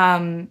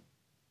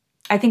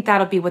 I think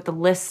that'll be what the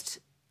list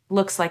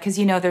looks like, because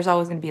there's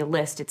always going to be a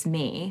list. It's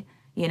me,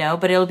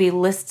 but it'll be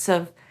lists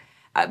of.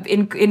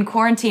 In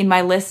quarantine,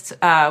 my list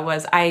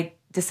was I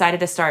decided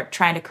to start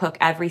trying to cook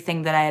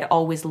everything that I had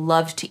always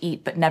loved to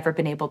eat but never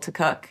been able to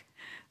cook.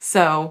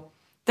 So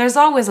there's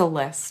always a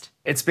list.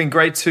 It's been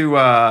great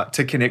to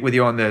connect with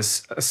you on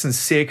this. A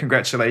sincere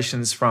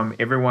congratulations from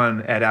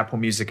everyone at Apple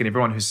Music and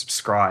everyone who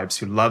subscribes,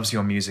 who loves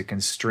your music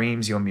and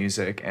streams your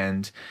music.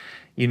 And,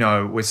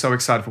 we're so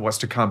excited for what's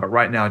to come. But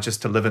right now,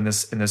 just to live in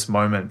this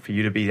moment, for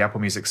you to be the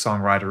Apple Music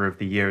Songwriter of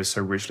the Year is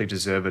so richly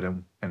deserved,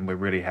 and we're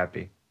really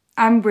happy.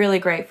 I'm really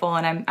grateful,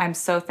 and I'm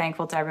so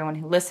thankful to everyone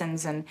who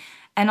listens and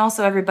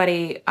also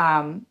everybody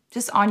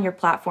just on your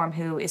platform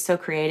who is so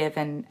creative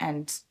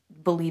and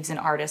believes in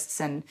artists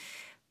and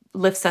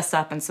lifts us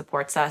up and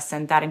supports us,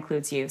 and that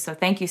includes you. So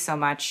thank you so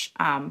much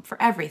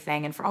for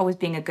everything and for always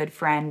being a good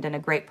friend and a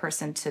great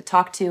person to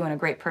talk to and a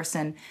great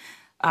person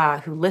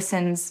who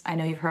listens. I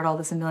know you've heard all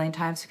this a million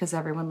times because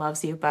everyone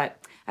loves you, but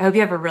I hope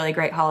you have a really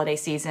great holiday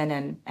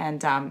season,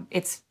 and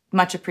it's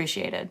much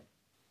appreciated.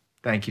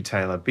 Thank you,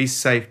 Taylor. Be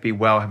safe, be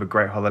well, have a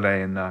great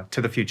holiday, and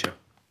to the future.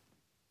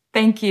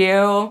 Thank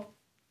you.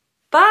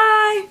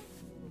 Bye.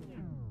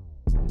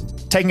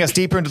 Taking us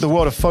deeper into the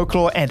world of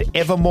folklore and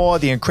evermore,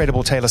 the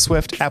incredible Taylor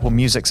Swift, Apple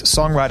Music's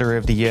Songwriter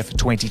of the Year for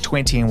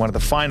 2020, and one of the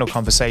final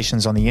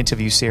conversations on the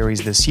interview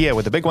series this year,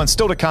 with the big one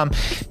still to come.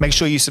 Make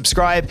sure you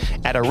subscribe,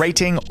 add a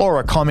rating or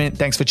a comment.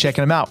 Thanks for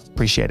checking them out.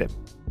 Appreciate it.